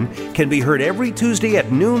Rankin can be heard every Tuesday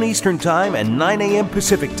at noon Eastern Time and 9 a.m.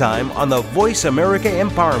 Pacific Time on the Voice America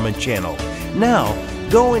Empowerment Channel. Now,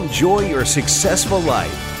 go enjoy your successful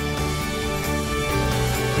life.